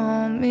they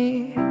call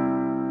me.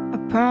 I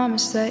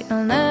promise that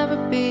you'll never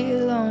be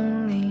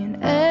lonely.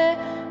 And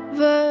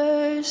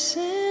ever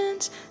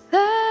since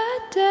that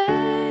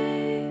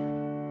day,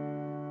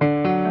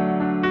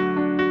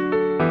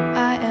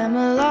 I am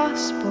a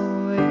lost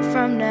boy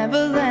from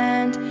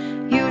Neverland,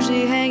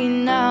 usually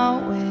hanging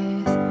out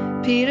with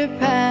Peter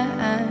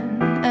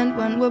Pan. And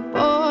when we're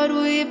bored,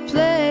 we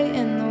play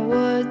in the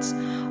woods,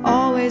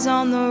 always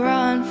on the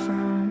run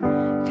from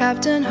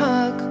Captain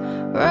Hook.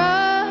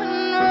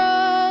 Run,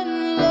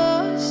 run,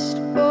 lost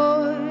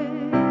boy,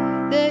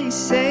 they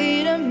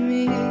say to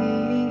me,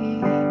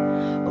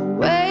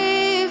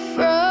 away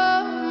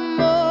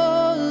from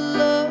all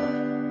of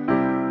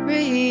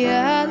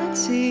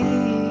reality.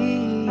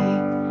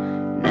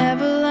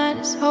 Neverland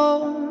is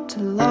home to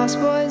lost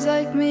boys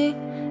like me,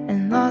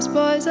 and lost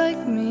boys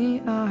like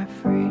me are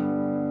free.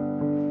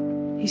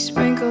 He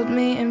sprinkled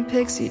me in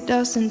pixie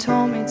dust and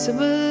told me to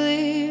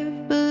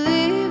believe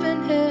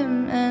in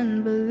him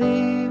and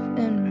believe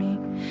in me.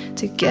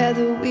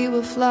 Together we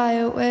will fly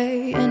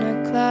away in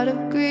a cloud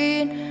of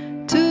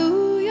green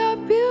to your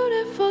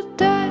beautiful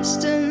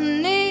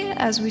destiny.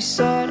 As we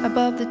soared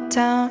above the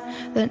town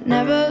that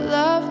never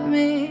loved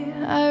me,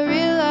 I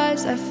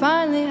realized I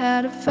finally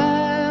had a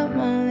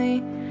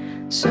family.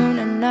 Soon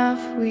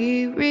enough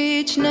we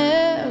reached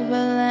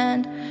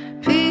Neverland.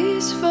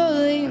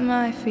 Peacefully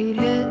my feet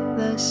hit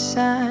the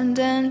sand,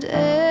 and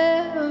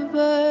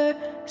ever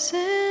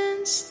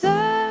since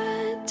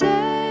that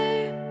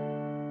day,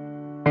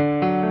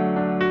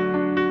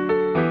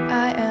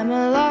 I am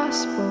a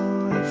lost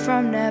boy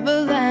from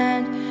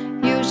Neverland,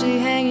 usually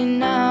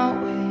hanging out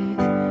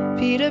with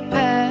Peter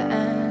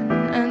Pan.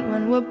 And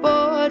when we're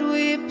bored,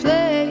 we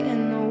play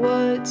in the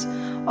woods,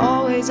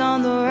 always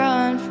on the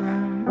run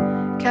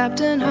from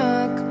Captain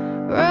Hook.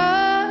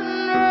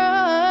 Run,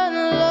 run,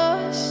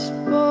 lost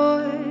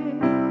boy,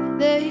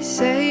 they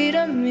say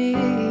to me,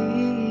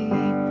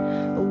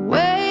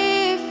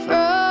 away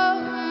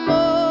from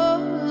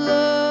all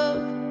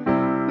of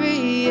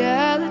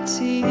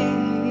reality.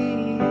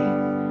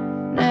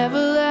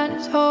 Neverland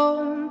is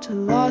home to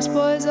lost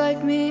boys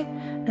like me,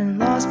 and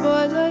lost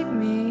boys like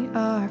me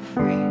are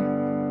free.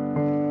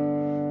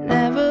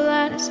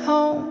 Neverland is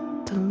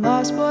home to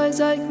lost boys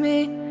like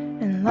me,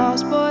 and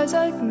lost boys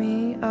like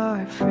me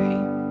are free.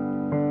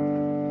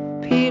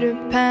 Peter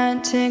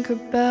Pan,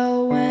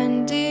 Tinkerbell,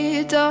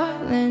 Wendy,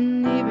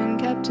 darling, even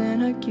Captain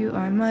Hook, you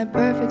are my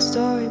perfect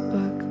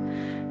storybook.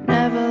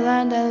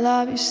 Neverland, I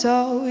love you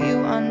so,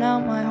 you are now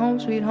my home,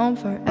 sweet home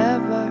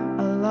forever.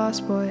 A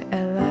lost boy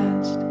at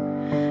last,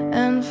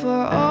 and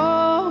for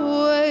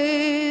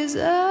always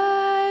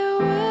I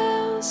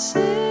will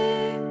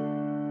sing.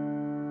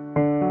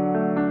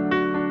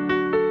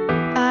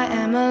 I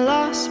am a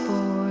lost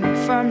boy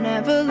from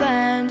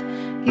Neverland,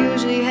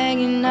 usually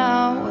hanging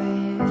out with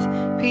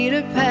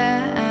Peter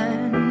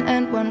Pan.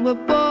 And when we're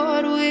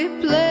bored, we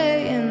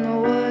play in the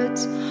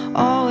woods,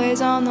 always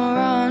on the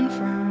run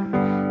from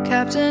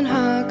Captain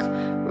Hook.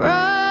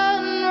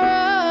 Run,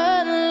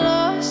 run,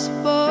 lost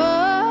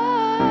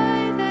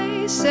boy,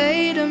 they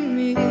say to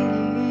me,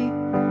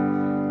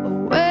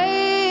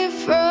 away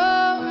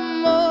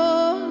from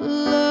all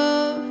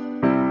of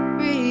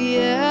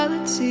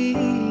reality.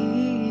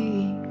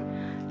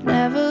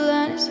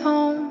 Neverland is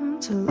home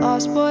to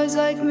lost boys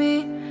like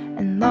me,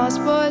 and lost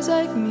boys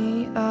like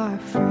me are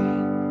free.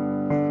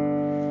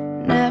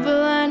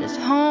 Neverland is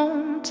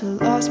home to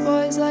lost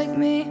boys like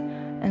me,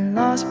 and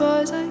lost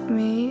boys like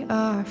me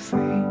are free.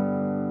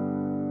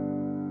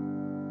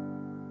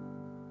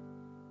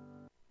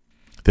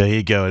 There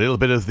you go, a little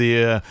bit of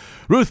the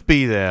Ruth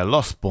B there,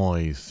 Lost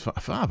Boys.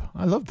 Fab,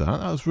 I loved that.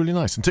 That was really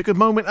nice. And took a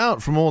moment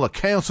out from all the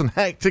chaos and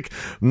hectic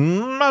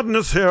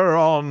madness here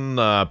on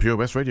Pure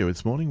West Radio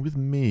this morning with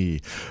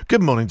me.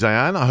 Good morning,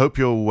 Diane. I hope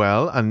you're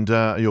well and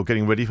you're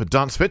getting ready for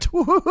Dance Fit.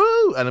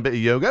 Woo-hoo-hoo! And a bit of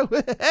yoga.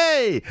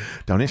 Hey!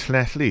 Down in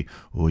Llanelli.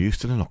 Oh, are you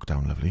still in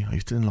lockdown, lovely? Are you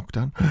still in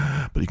lockdown?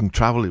 But you can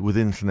travel it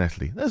within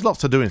Llanelli. There's lots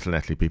to do in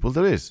Llanelli, people.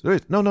 There is.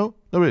 No,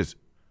 there is.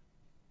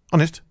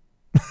 Honest.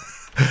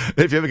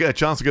 If you ever get a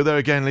chance to go there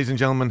again, ladies and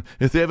gentlemen,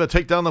 if they ever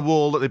take down the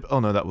wall that they...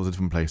 Oh, no, that was a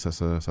different place. That's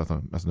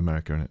in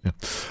America, isn't it?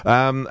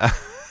 Yeah.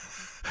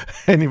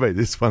 Anyway,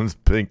 this one's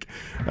pink.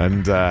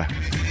 And,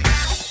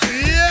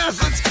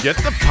 yes, let's get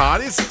the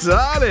party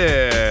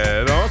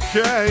started.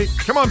 Okay.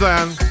 Come on,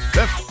 Diane.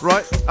 Left,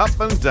 right, up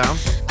and down.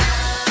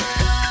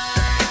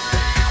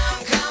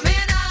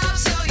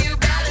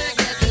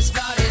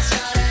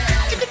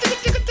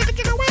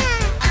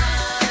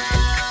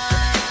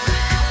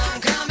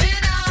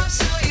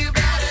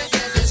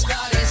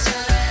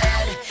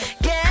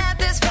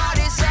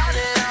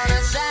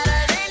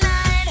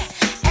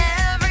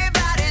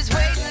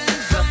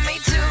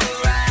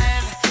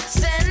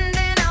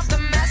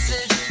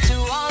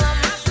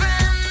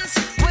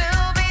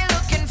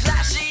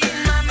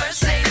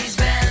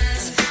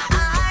 Mercedes-Benz.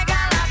 I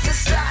got lots of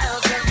stuff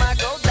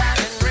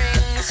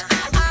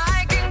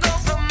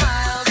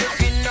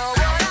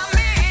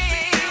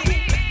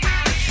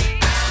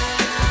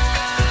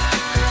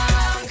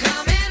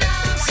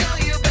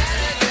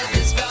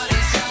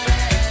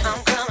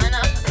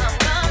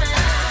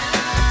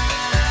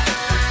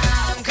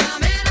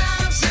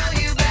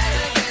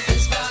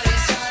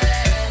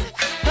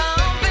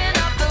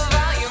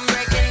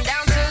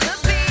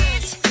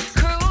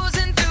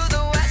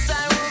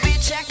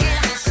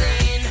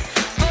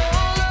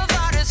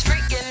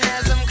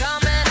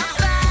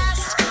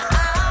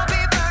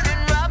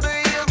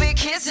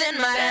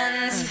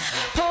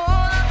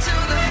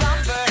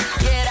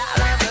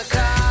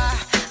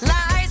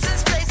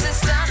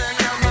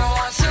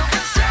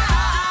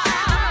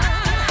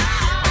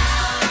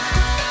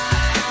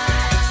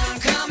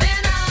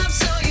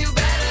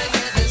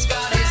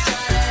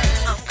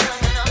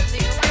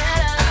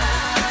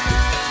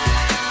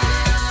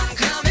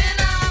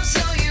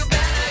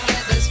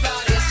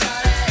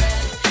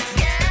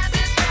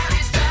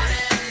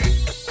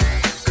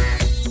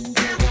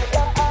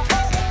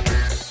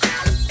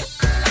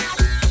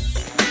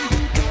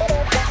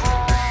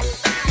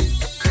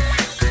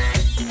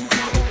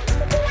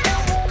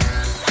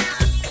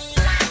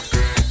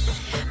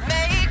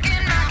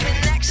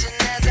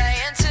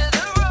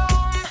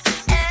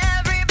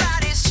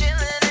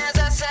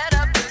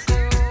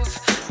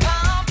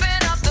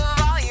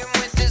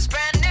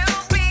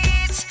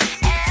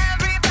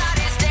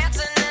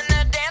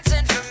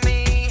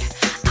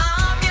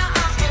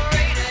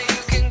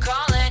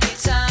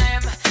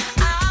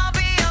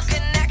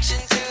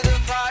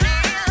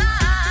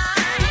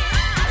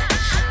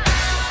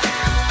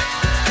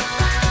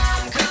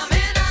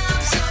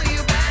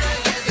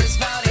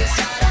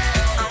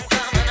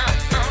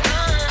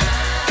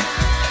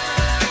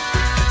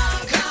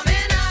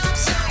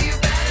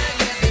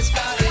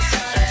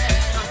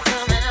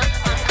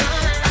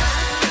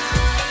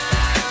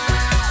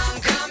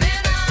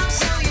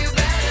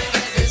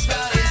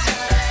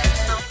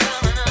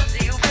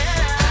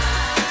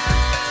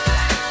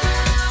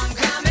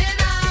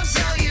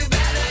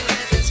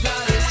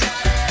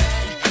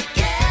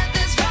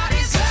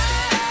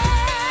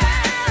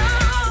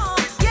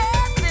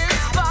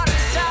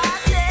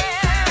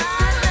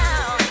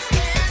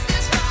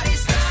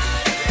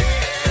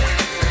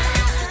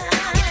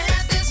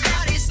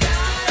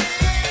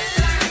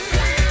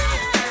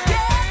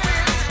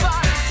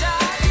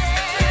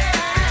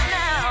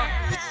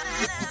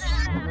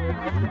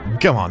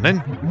Come on then.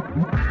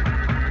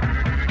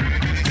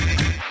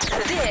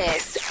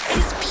 This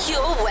is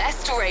Pure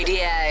West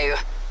Radio.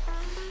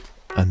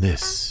 And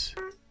this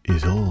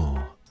is all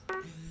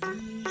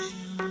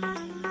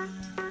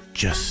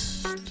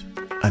just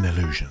an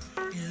illusion.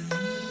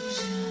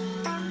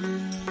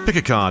 Pick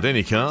a card,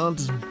 any card.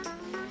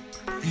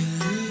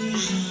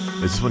 Is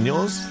this one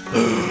yours?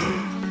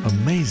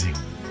 Amazing.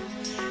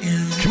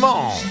 Come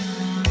on.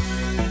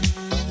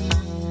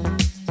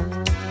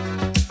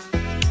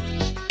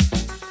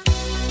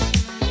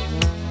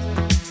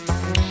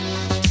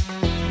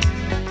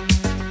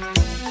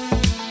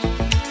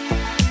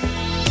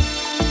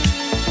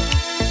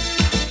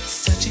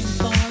 Searching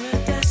for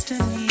a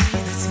destiny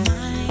that's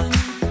mine.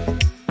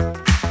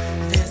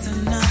 There's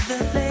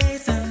another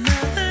place,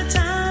 another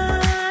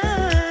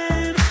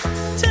time.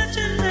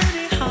 Touching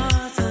many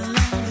hearts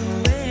along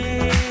the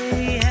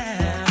way.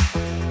 Yeah.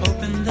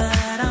 Hoping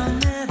that I'll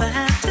never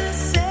have to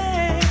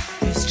say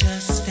it's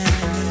just an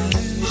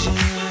illusion.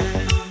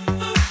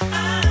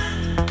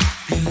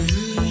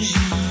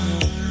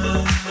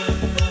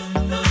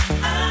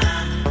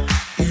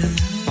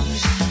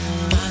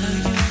 Follow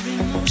your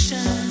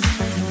emotions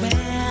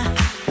anywhere.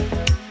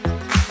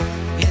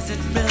 Is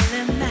it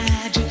really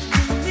magic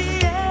in the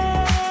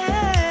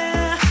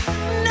air?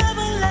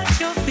 Never let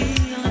your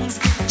feelings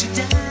get you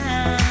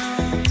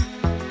down.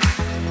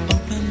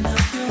 Open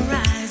up your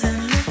eyes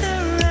and look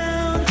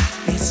around.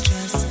 It's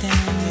just an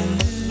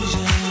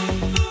illusion.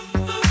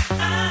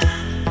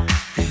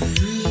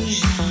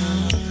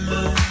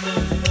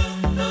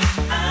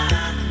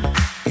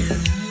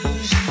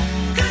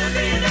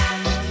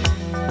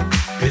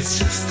 It's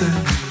just an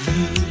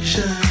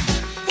illusion.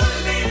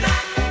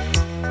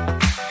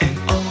 In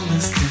all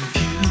this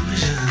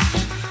confusion.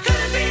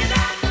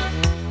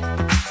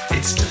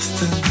 It's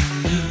just an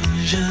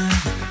illusion.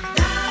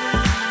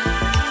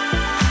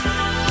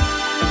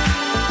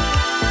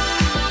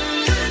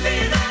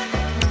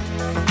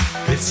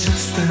 It's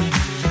just an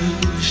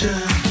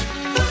illusion.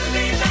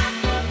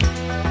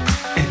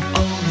 In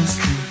all this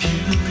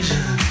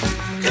confusion.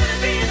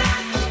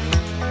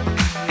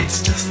 It's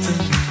just an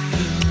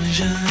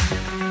illusion.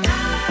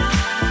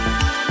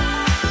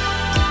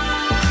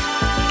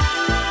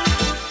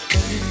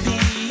 Could it be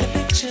a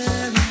picture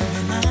in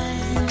my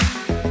mind?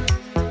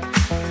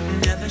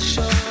 Never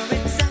sure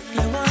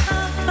exactly what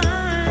I'll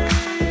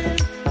find.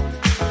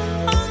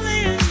 Only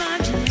in my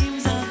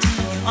dreams I'll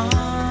take you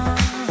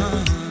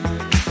on.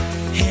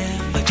 Here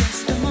for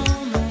just a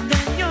moment,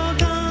 then you're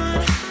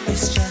gone.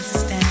 It's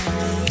just an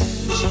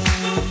illusion.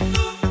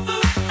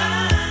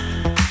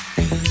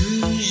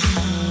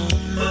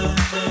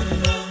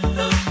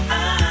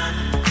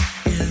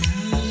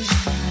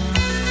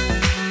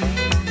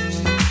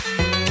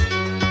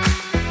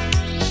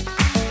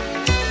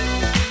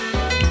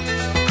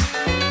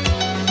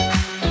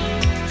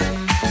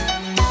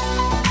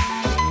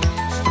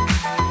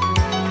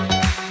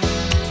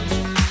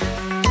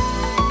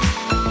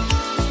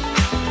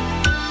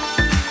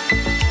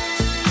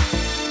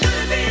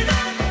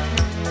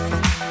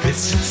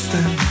 It's just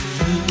an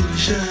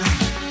illusion.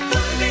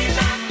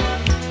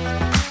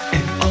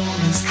 In all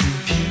this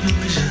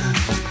confusion.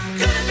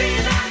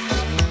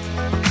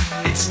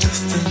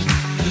 It's just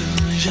an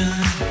illusion.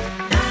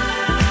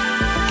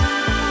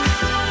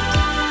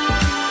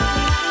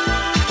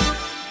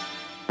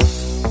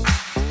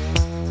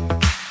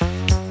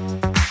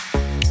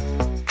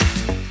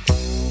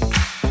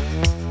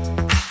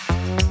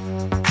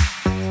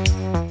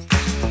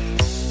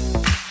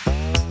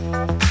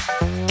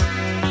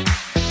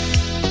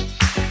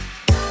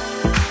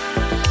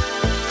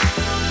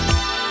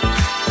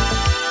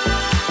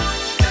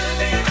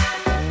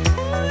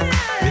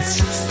 It's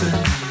just an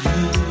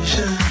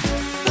illusion.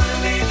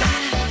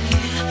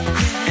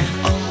 In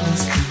all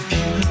this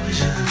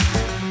confusion.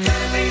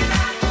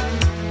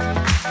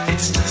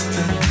 It's just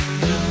an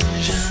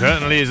illusion.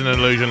 Certainly is an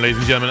illusion, ladies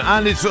and gentlemen.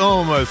 And it's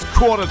almost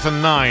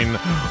 8:45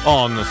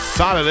 on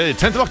Saturday,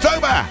 10th of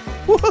October.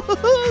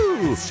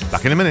 Woo-hoo-hoo.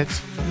 Back in a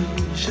minute.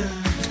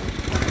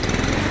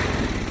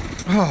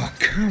 Oh,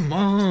 come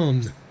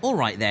on. All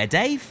right there,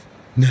 Dave.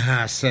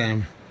 Nah,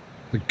 Sam.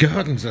 The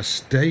garden's a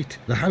state.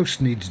 The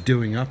house needs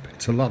doing up.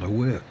 It's a lot of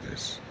work,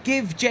 this.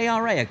 Give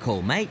JRA a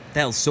call, mate.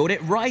 They'll sort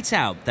it right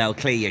out. They'll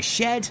clear your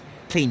shed,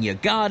 clean your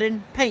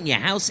garden, paint your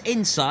house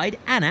inside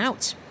and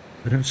out.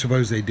 I don't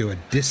suppose they do a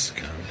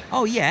discount.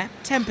 Oh yeah,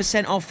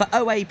 10% off for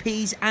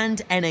OAPs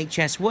and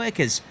NHS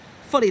workers.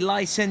 Fully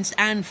licensed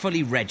and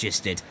fully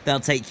registered. They'll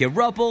take your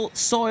rubble,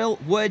 soil,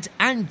 wood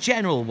and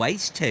general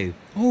waste too.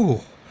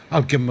 Oh,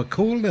 I'll give them a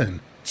call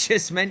then.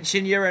 Just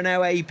mention you're an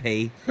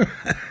OAP.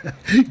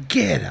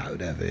 Get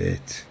out of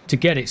it. To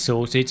get it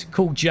sorted,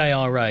 call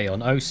JRA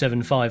on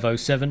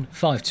 07507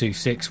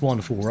 526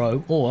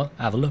 140 or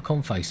have a look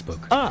on Facebook.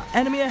 Ah,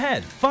 enemy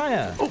ahead.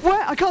 Fire. Oh,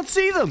 where? I can't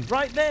see them.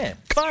 Right there.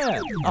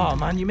 Fire. Oh,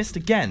 man, you missed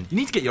again. You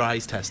need to get your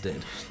eyes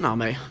tested. Nah,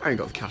 mate, I ain't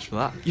got the cash for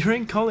that. You're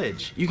in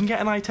college. You can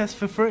get an eye test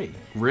for free.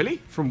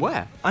 Really? From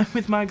where? I'm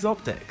with Mags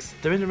Optics.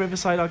 They're in the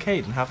Riverside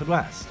Arcade in Haverford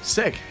West.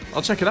 Sick.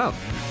 I'll check it out.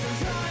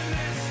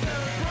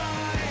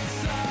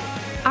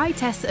 Eye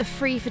tests are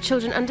free for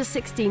children under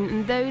 16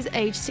 and those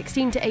aged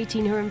 16 to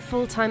 18 who are in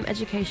full-time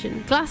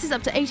education. Glasses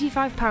up to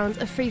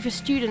 £85 are free for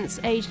students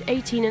aged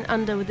 18 and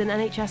under with an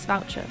NHS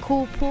voucher.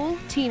 Call Paul,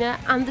 Tina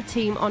and the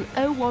team on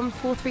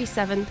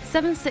 01437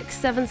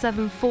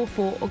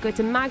 767744 or go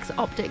to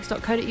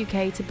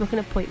magsoptics.co.uk to book an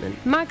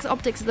appointment. Mags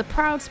Optics are the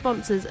proud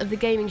sponsors of the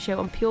gaming show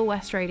on Pure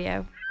West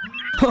Radio.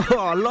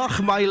 Oh,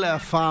 Lochmeyler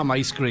Farm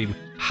Ice Cream.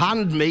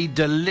 Handmade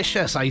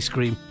delicious ice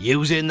cream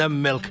using the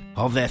milk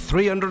of their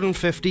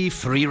 350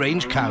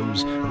 free-range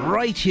cows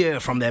right here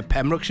from their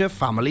Pembrokeshire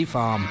family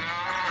farm.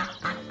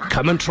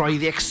 Come and try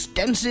the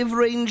extensive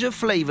range of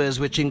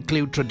flavours which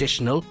include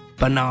traditional,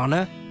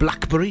 banana,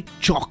 blackberry,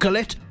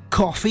 chocolate,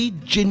 coffee,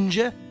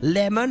 ginger,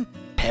 lemon,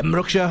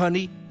 Pembrokeshire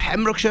honey,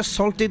 Pembrokeshire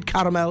salted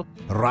caramel,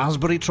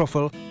 raspberry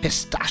truffle,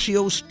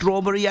 pistachio,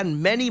 strawberry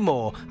and many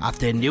more at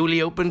their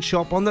newly opened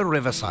shop on the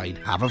Riverside,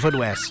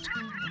 Haverfordwest.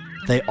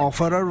 They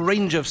offer a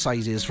range of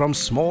sizes from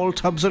small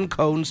tubs and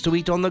cones to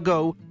eat on the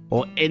go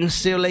or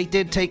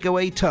insulated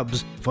takeaway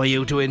tubs for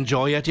you to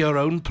enjoy at your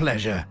own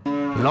pleasure.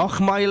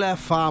 Lochmeyler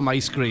Farm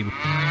Ice Cream.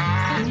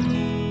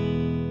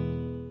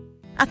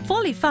 At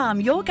Folly Farm,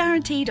 you're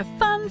guaranteed a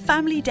fun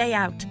family day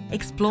out.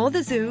 Explore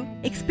the zoo,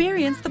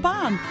 experience the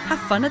barn, have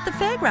fun at the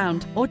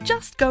fairground, or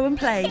just go and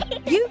play.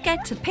 You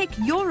get to pick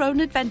your own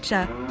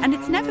adventure, and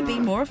it's never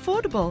been more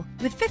affordable.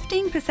 With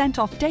 15%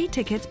 off day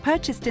tickets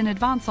purchased in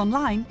advance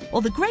online,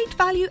 or the great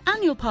value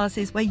annual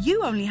passes where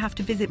you only have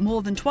to visit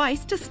more than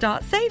twice to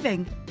start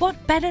saving.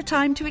 What better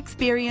time to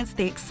experience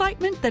the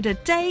excitement that a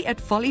day at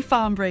Folly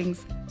Farm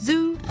brings?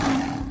 Zoo,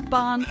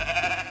 barn,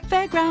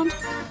 fairground,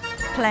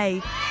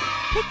 play.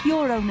 Pick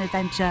your own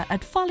adventure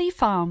at Folly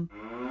Farm.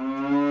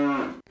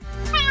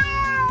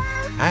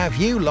 Have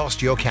you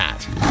lost your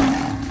cat?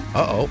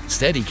 Uh-oh,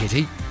 steady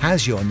kitty.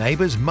 Has your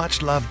neighbour's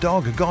much-loved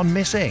dog gone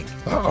missing?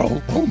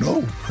 Uh-oh, oh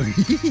no.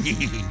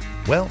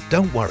 Well,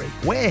 don't worry,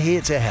 we're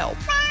here to help.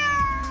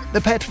 The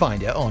Pet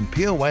Finder on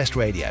Pure West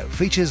Radio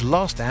features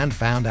lost and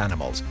found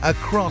animals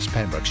across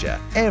Pembrokeshire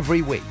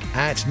every week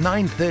at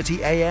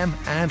 9:30am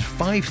and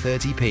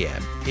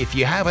 5:30pm. If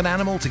you have an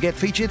animal to get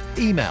featured,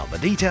 email the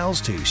details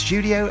to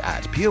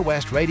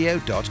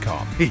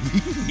studio@purewestradio.com.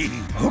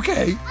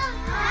 Okay.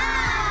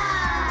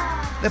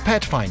 The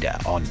Pet Finder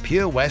on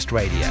Pure West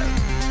Radio.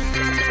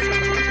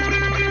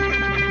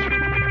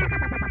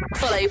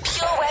 Follow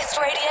Pure West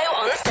Radio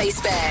on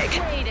Facebook.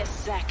 Wait a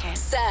second.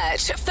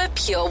 Search for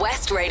Pure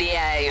West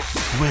Radio.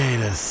 Wait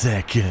a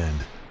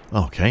second.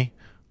 Okay,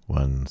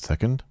 1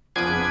 second.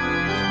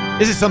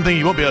 This is something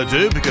you won't be able to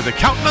do because they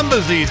count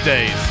numbers these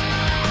days.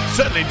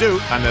 Certainly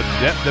do, and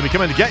they'll be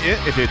coming to get you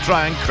if you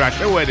try and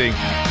crash a wedding.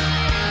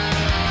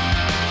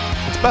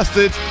 It's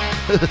busted.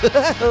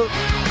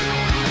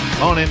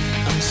 Morning.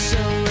 I'm so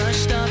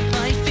rushed off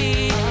my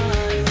feet,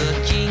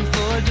 looking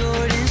for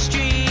Gordon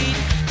Street.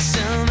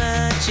 So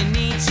much I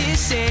need to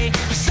say.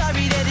 I'm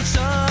sorry that it's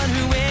on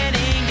her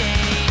wedding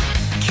day,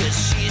 'cause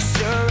she's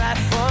so right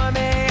for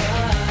me.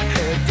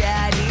 Her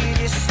daddy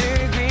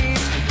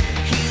disagrees.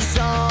 He's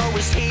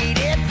always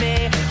hated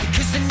me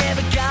because I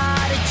never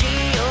got a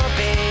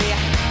G.O.B.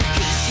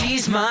 'Cause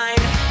she's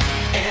mine,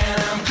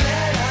 and I'm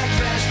glad I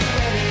crashed the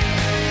wedding.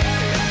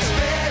 It's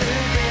better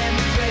than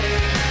the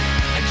wedding.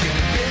 I could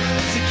have been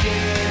as a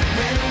kid,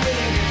 ran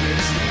away, but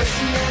it's the best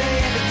thing that I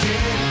ever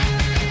did.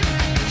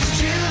 'Cause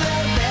true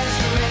love lasts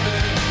forever,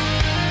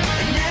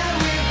 and now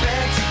we're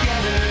back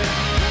together,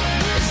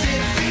 as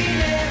if we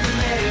never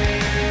met.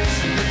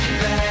 So looking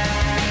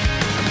back,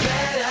 I'm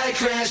glad I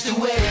crashed the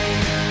wedding.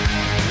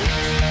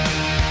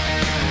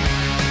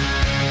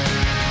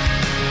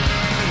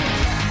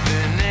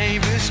 The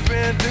neighbors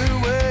spread the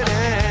word,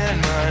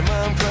 and my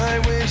mom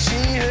cried when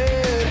she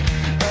heard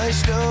I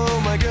stole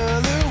my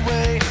girl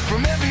away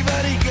from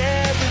everybody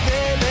gathered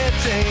there that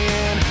day,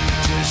 and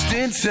just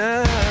in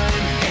time.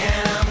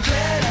 And I'm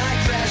glad I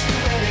crashed the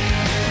wedding.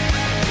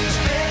 It's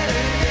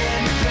better than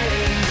the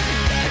wedding.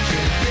 I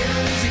could have been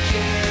as a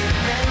kid,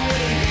 ran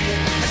away,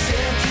 I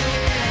said I'd do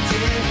it, and I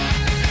did.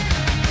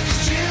 'Cause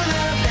true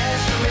love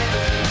lasts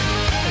forever,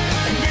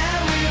 and now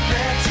we're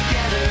back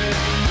together,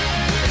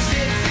 as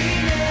if we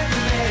never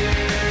met.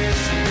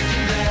 So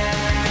looking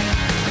back,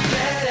 I'm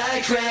glad I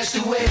crashed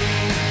the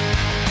wedding.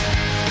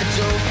 I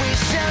don't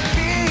wish I'm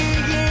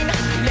being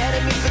mad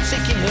at me for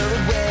taking her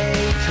away,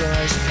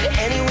 'cause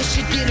anyway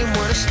she didn't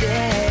want to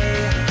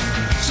stay.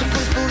 So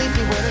please believe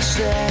me when I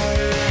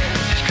say,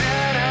 just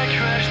glad I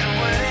crashed the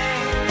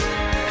wedding.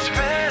 It's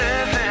better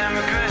than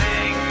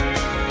regretting.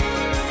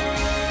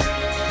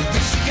 The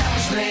way she got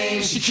was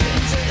lame. She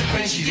couldn't take the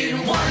pain. She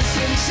didn't want to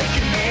say the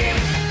second name.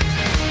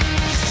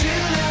 'Cause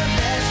true love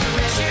lasts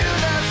forever. True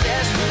love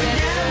lasts forever.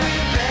 Now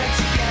we're back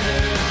together.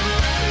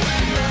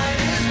 You might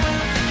as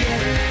well forget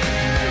it.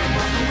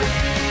 Walk away.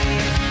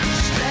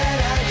 Just glad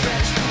I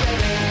crashed the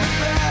wedding.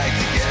 Back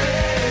together.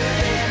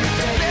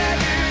 It's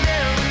better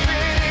than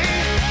regretting.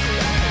 The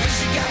way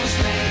she got was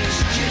lame.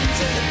 She couldn't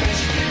take the pain.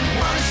 She didn't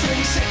want to say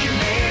the second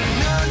name.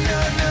 No, no,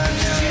 no,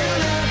 no. True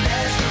love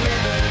lasts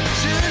forever.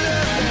 True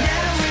love. And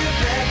now we're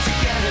back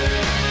together.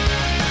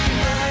 You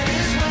might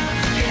as well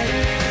forget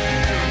it.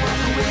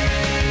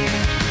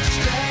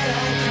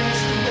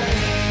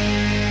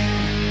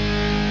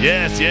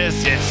 Yes,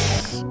 yes,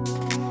 yes.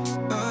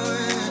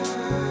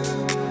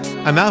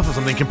 And now for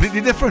something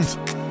completely different.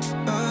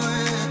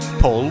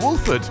 Paul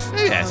Woolford,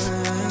 yes.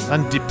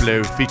 And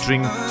Diplo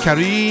featuring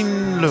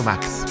Karine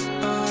Lomax.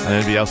 And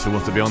anybody else who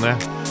wants to be on there?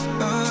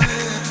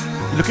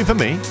 You looking for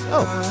me?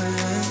 Oh.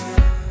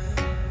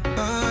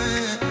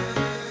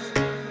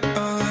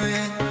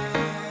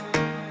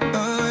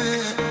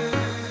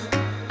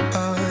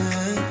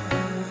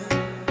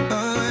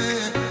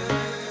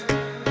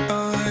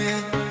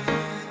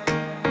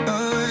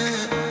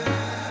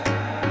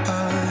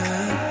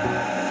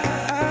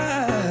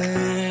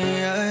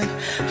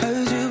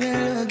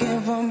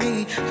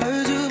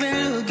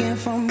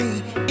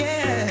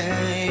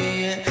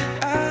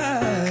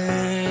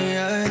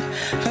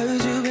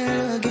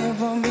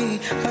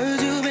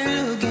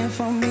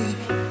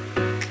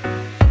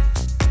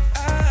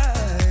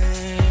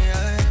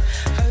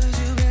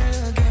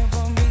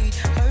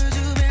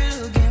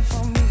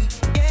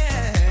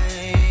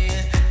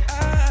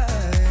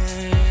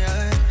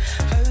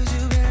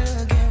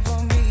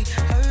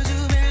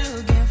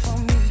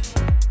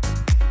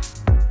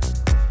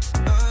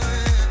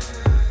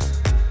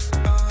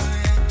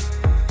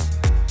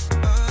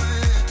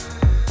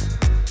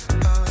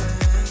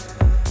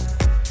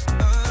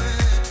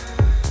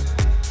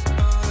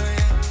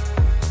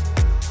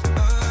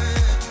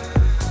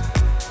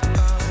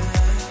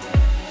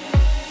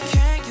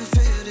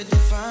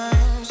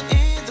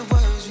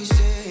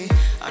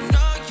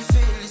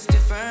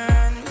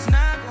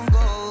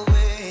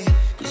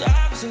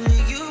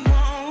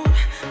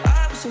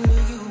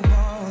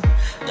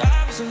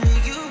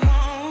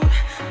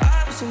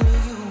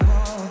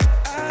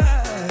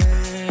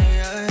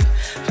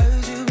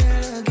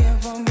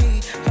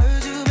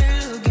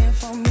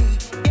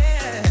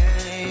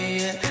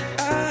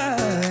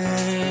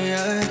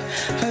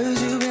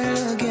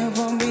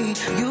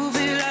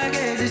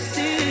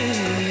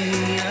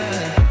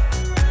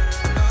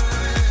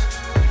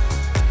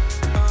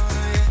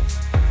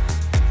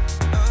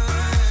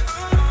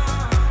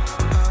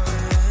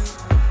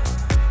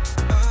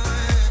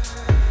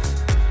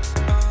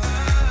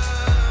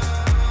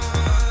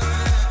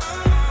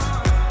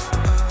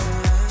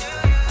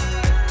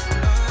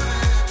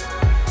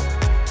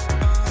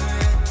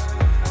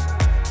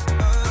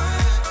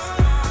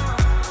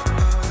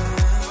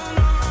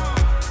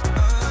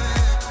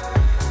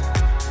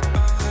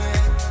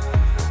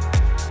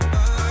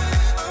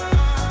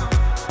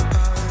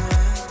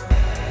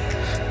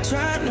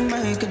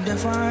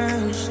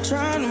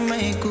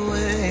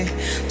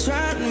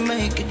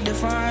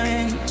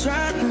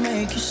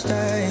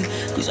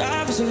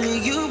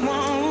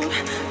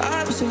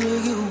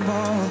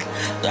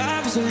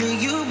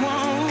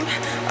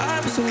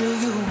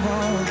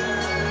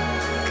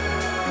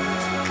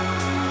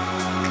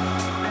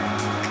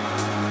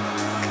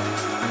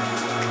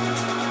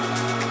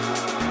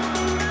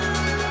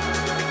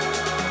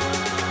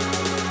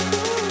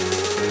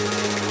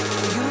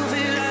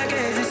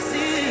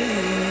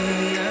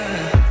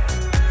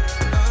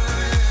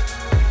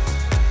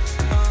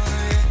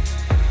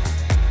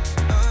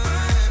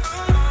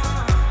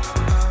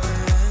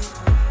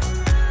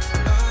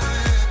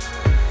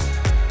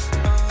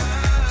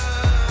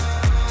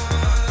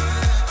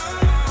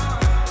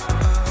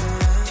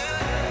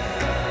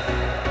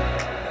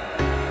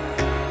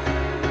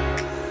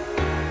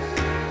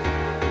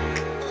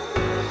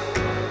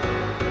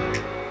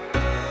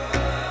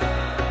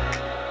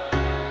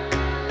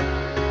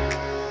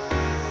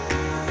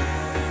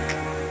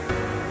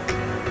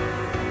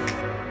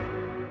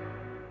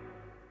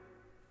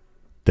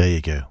 There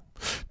you go.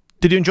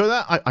 Did you enjoy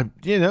that?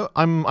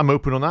 I'm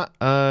open on that.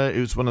 It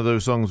was one of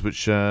those songs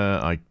which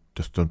I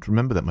just don't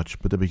remember that much,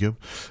 but there we go.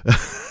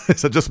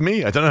 Is that just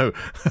me? I don't know.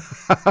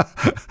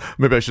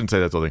 Maybe I shouldn't say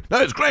that sort of thing.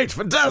 No, it's great,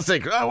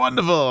 fantastic, oh,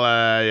 wonderful.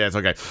 Yes,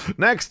 okay.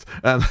 Next.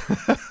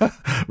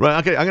 Right,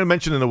 okay, I'm going to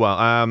mention in a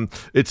while.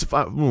 It's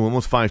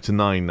almost 5 to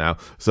 9 now.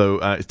 So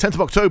it's 10th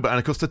of October, and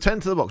of course the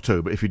 10th of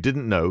October, if you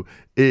didn't know,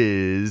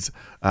 is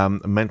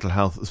Mental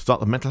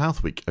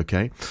Health Week,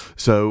 okay?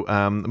 So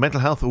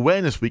Mental Health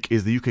Awareness Week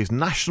is the UK's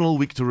national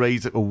week to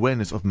raise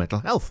awareness of mental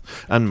health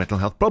and mental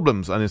health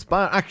problems and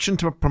inspire action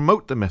to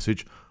promote the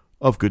message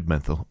of good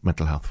mental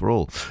health for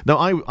all. Now,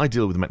 I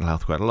deal with mental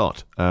health quite a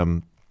lot,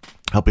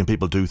 helping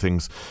people do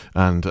things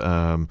and,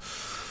 to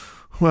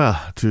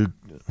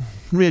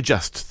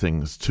readjust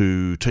things,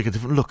 to take a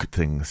different look at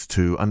things,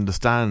 to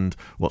understand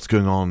what's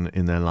going on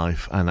in their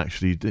life and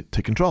actually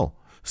take control.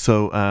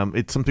 So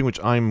it's something which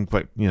I'm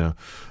quite,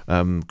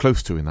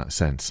 close to in that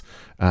sense.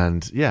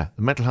 And yeah,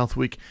 the Mental Health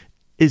Week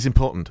is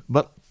important,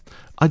 but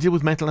I deal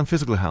with mental and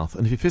physical health,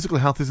 and if your physical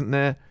health isn't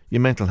there,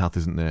 your mental health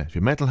isn't there. If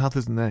your mental health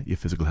isn't there, your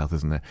physical health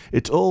isn't there.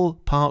 It's all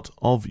part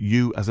of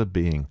you as a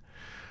being.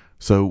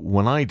 So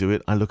when I do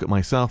it, I look at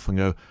myself and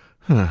go,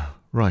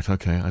 Right,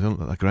 okay, I don't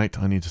look that great.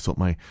 I need to sort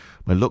my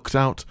looks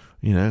out.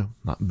 You know,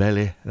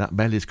 that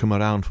belly's come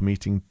around from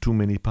eating too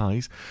many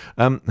pies.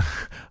 I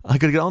got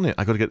to get on it.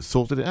 I got to get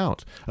sorted it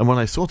out. And when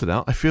I sort it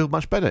out, I feel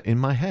much better in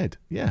my head.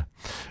 Yeah.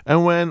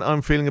 And when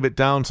I'm feeling a bit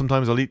down,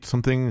 sometimes I'll eat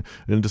something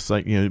and just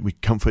like, you know, we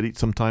comfort eat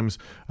sometimes.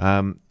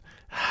 And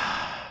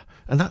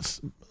that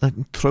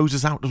throws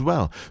us out as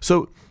well.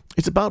 So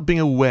it's about being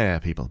aware,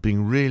 people,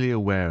 being really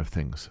aware of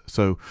things.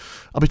 So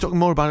I'll be talking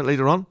more about it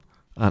later on.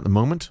 At the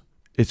moment,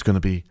 it's going to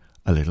be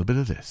a little bit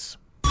of this.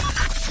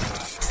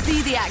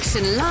 See the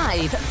action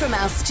live from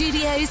our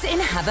studios in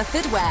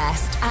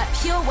Haverfordwest at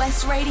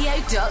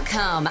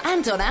purewestradio.com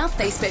and on our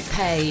Facebook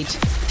page,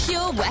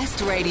 Pure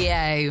West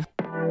Radio.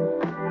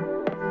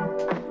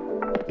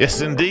 Yes,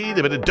 indeed,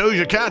 a bit of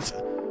Doja Cat.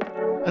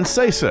 And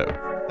Say So.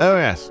 Oh,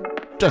 yes,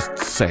 just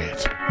say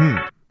it.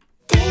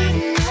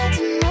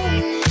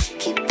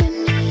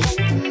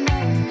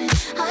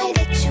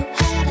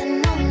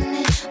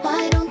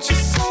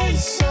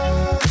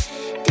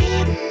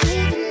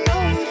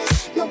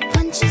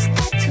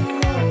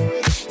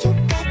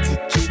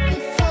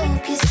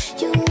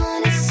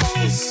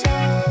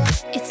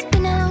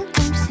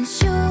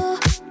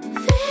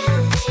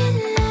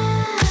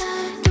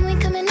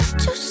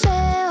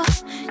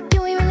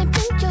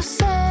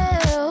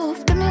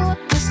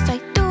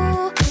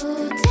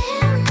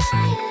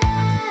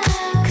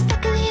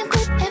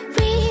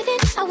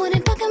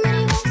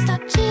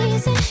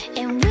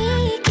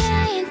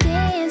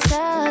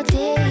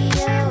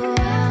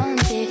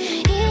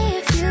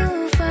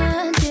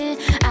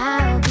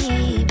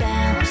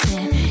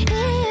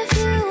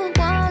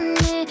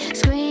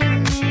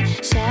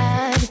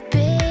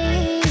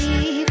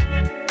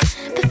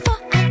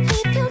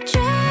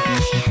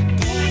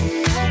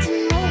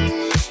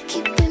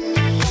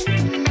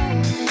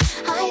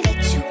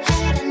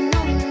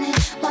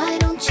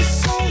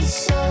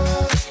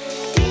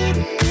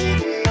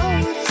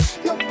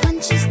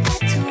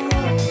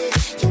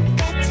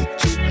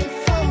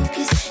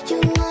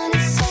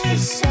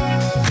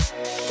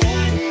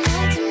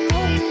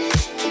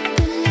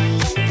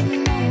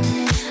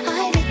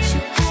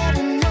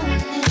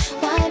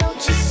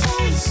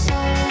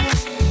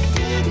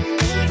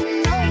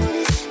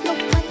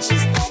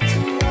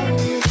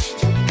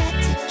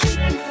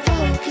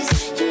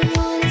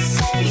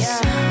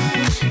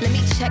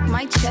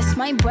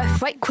 my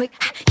breath right quick.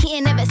 He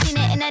ain't never seen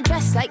it in a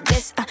dress like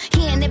this.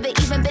 He ain't never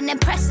even been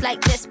impressed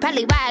like this.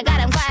 Probably why I got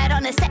him quiet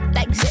on the set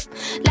like zip.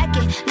 Like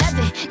it, love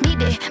it,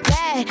 need it,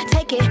 bad.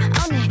 Take it,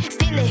 own it,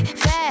 steal it,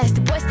 fast.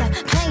 The boy stop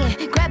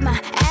playing, grab my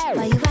ass.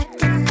 Why you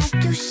acting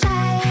like you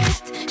shy?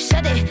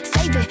 Shut it,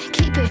 save it,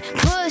 keep it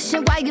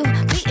pushing. Why you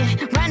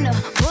beating round the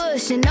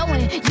bush and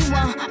knowing you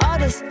want all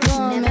this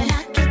woman? Never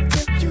knock it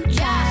till you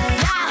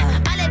try.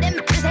 All of them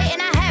is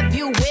hating, I have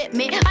you with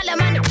me. All of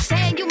my niggas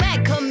saying you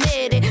mad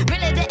committed.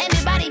 Really to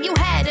anybody you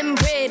had them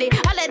pretty.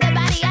 All of the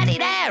body I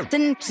need out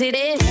and see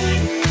this.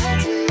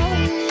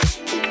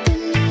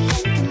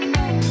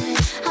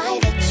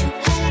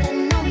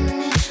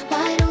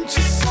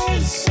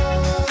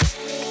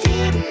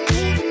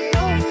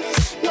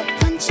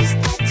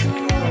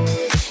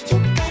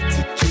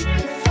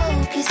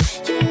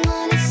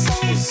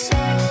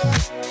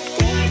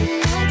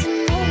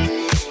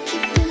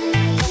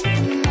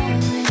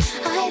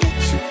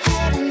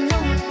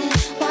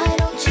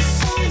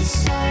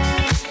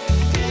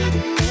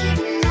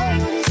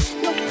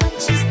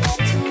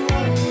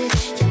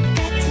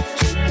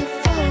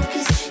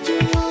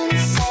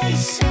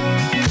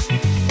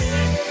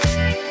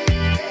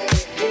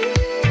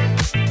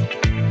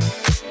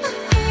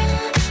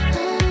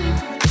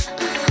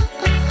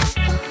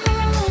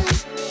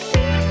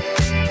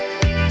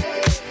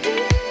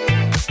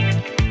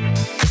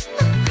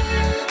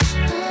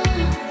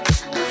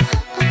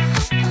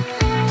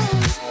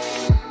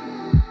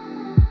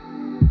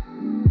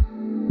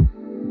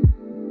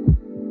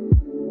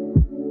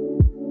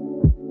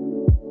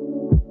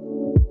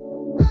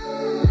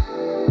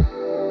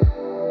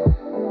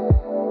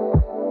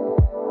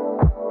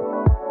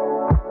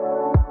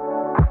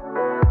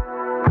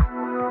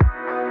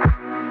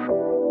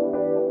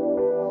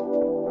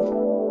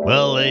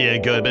 Well, there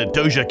you go, a bit of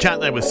Doja Cat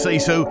there with Say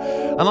So.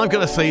 And I've got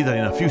to say that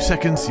in a few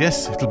seconds,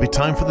 yes, it'll be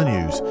time for the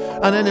news.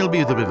 And then it'll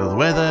be a bit of the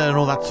weather and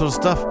all that sort of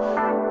stuff.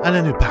 And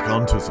then we'll back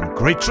on to some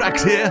great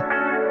tracks here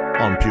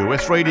on Pure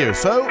West Radio.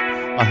 So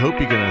I hope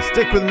you're going to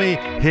stick with me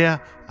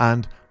here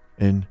and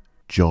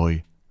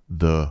enjoy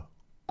the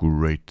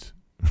great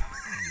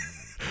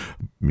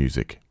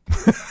music.